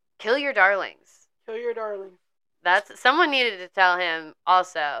shit. Kill your darlings. Kill your darlings. Someone needed to tell him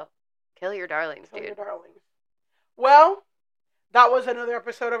also. Kill your darlings, dude. Kill your darlings. Well, that was another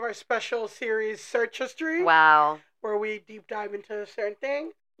episode of our special series, Search History. Wow. Where we deep dive into a certain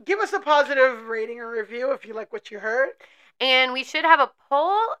thing. Give us a positive rating or review if you like what you heard. And we should have a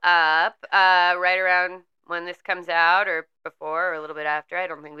poll up right around when this comes out, or before, or a little bit after. I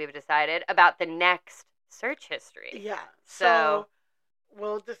don't think we've decided about the next search history. Yeah. So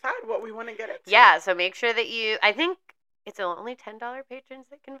we'll decide what we want to get into. Yeah. So make sure that I think it's only $10 patrons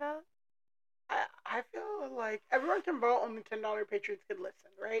that can vote. I feel like everyone can vote. Only $10 patrons can listen,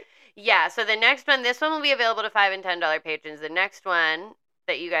 right? Yeah. So the next one, this one will be available to $5 and $10 patrons. The next one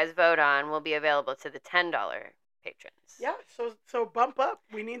that you guys vote on will be available to the $10 patrons. Yeah, so bump up.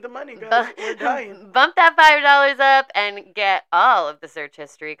 We need the money, guys. We're dying. Bump that $5 up and get all of the search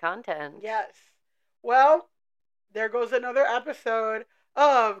history content. Yes. Well, there goes another episode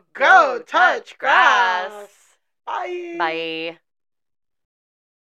of Go Touch Grass. Bye. Bye.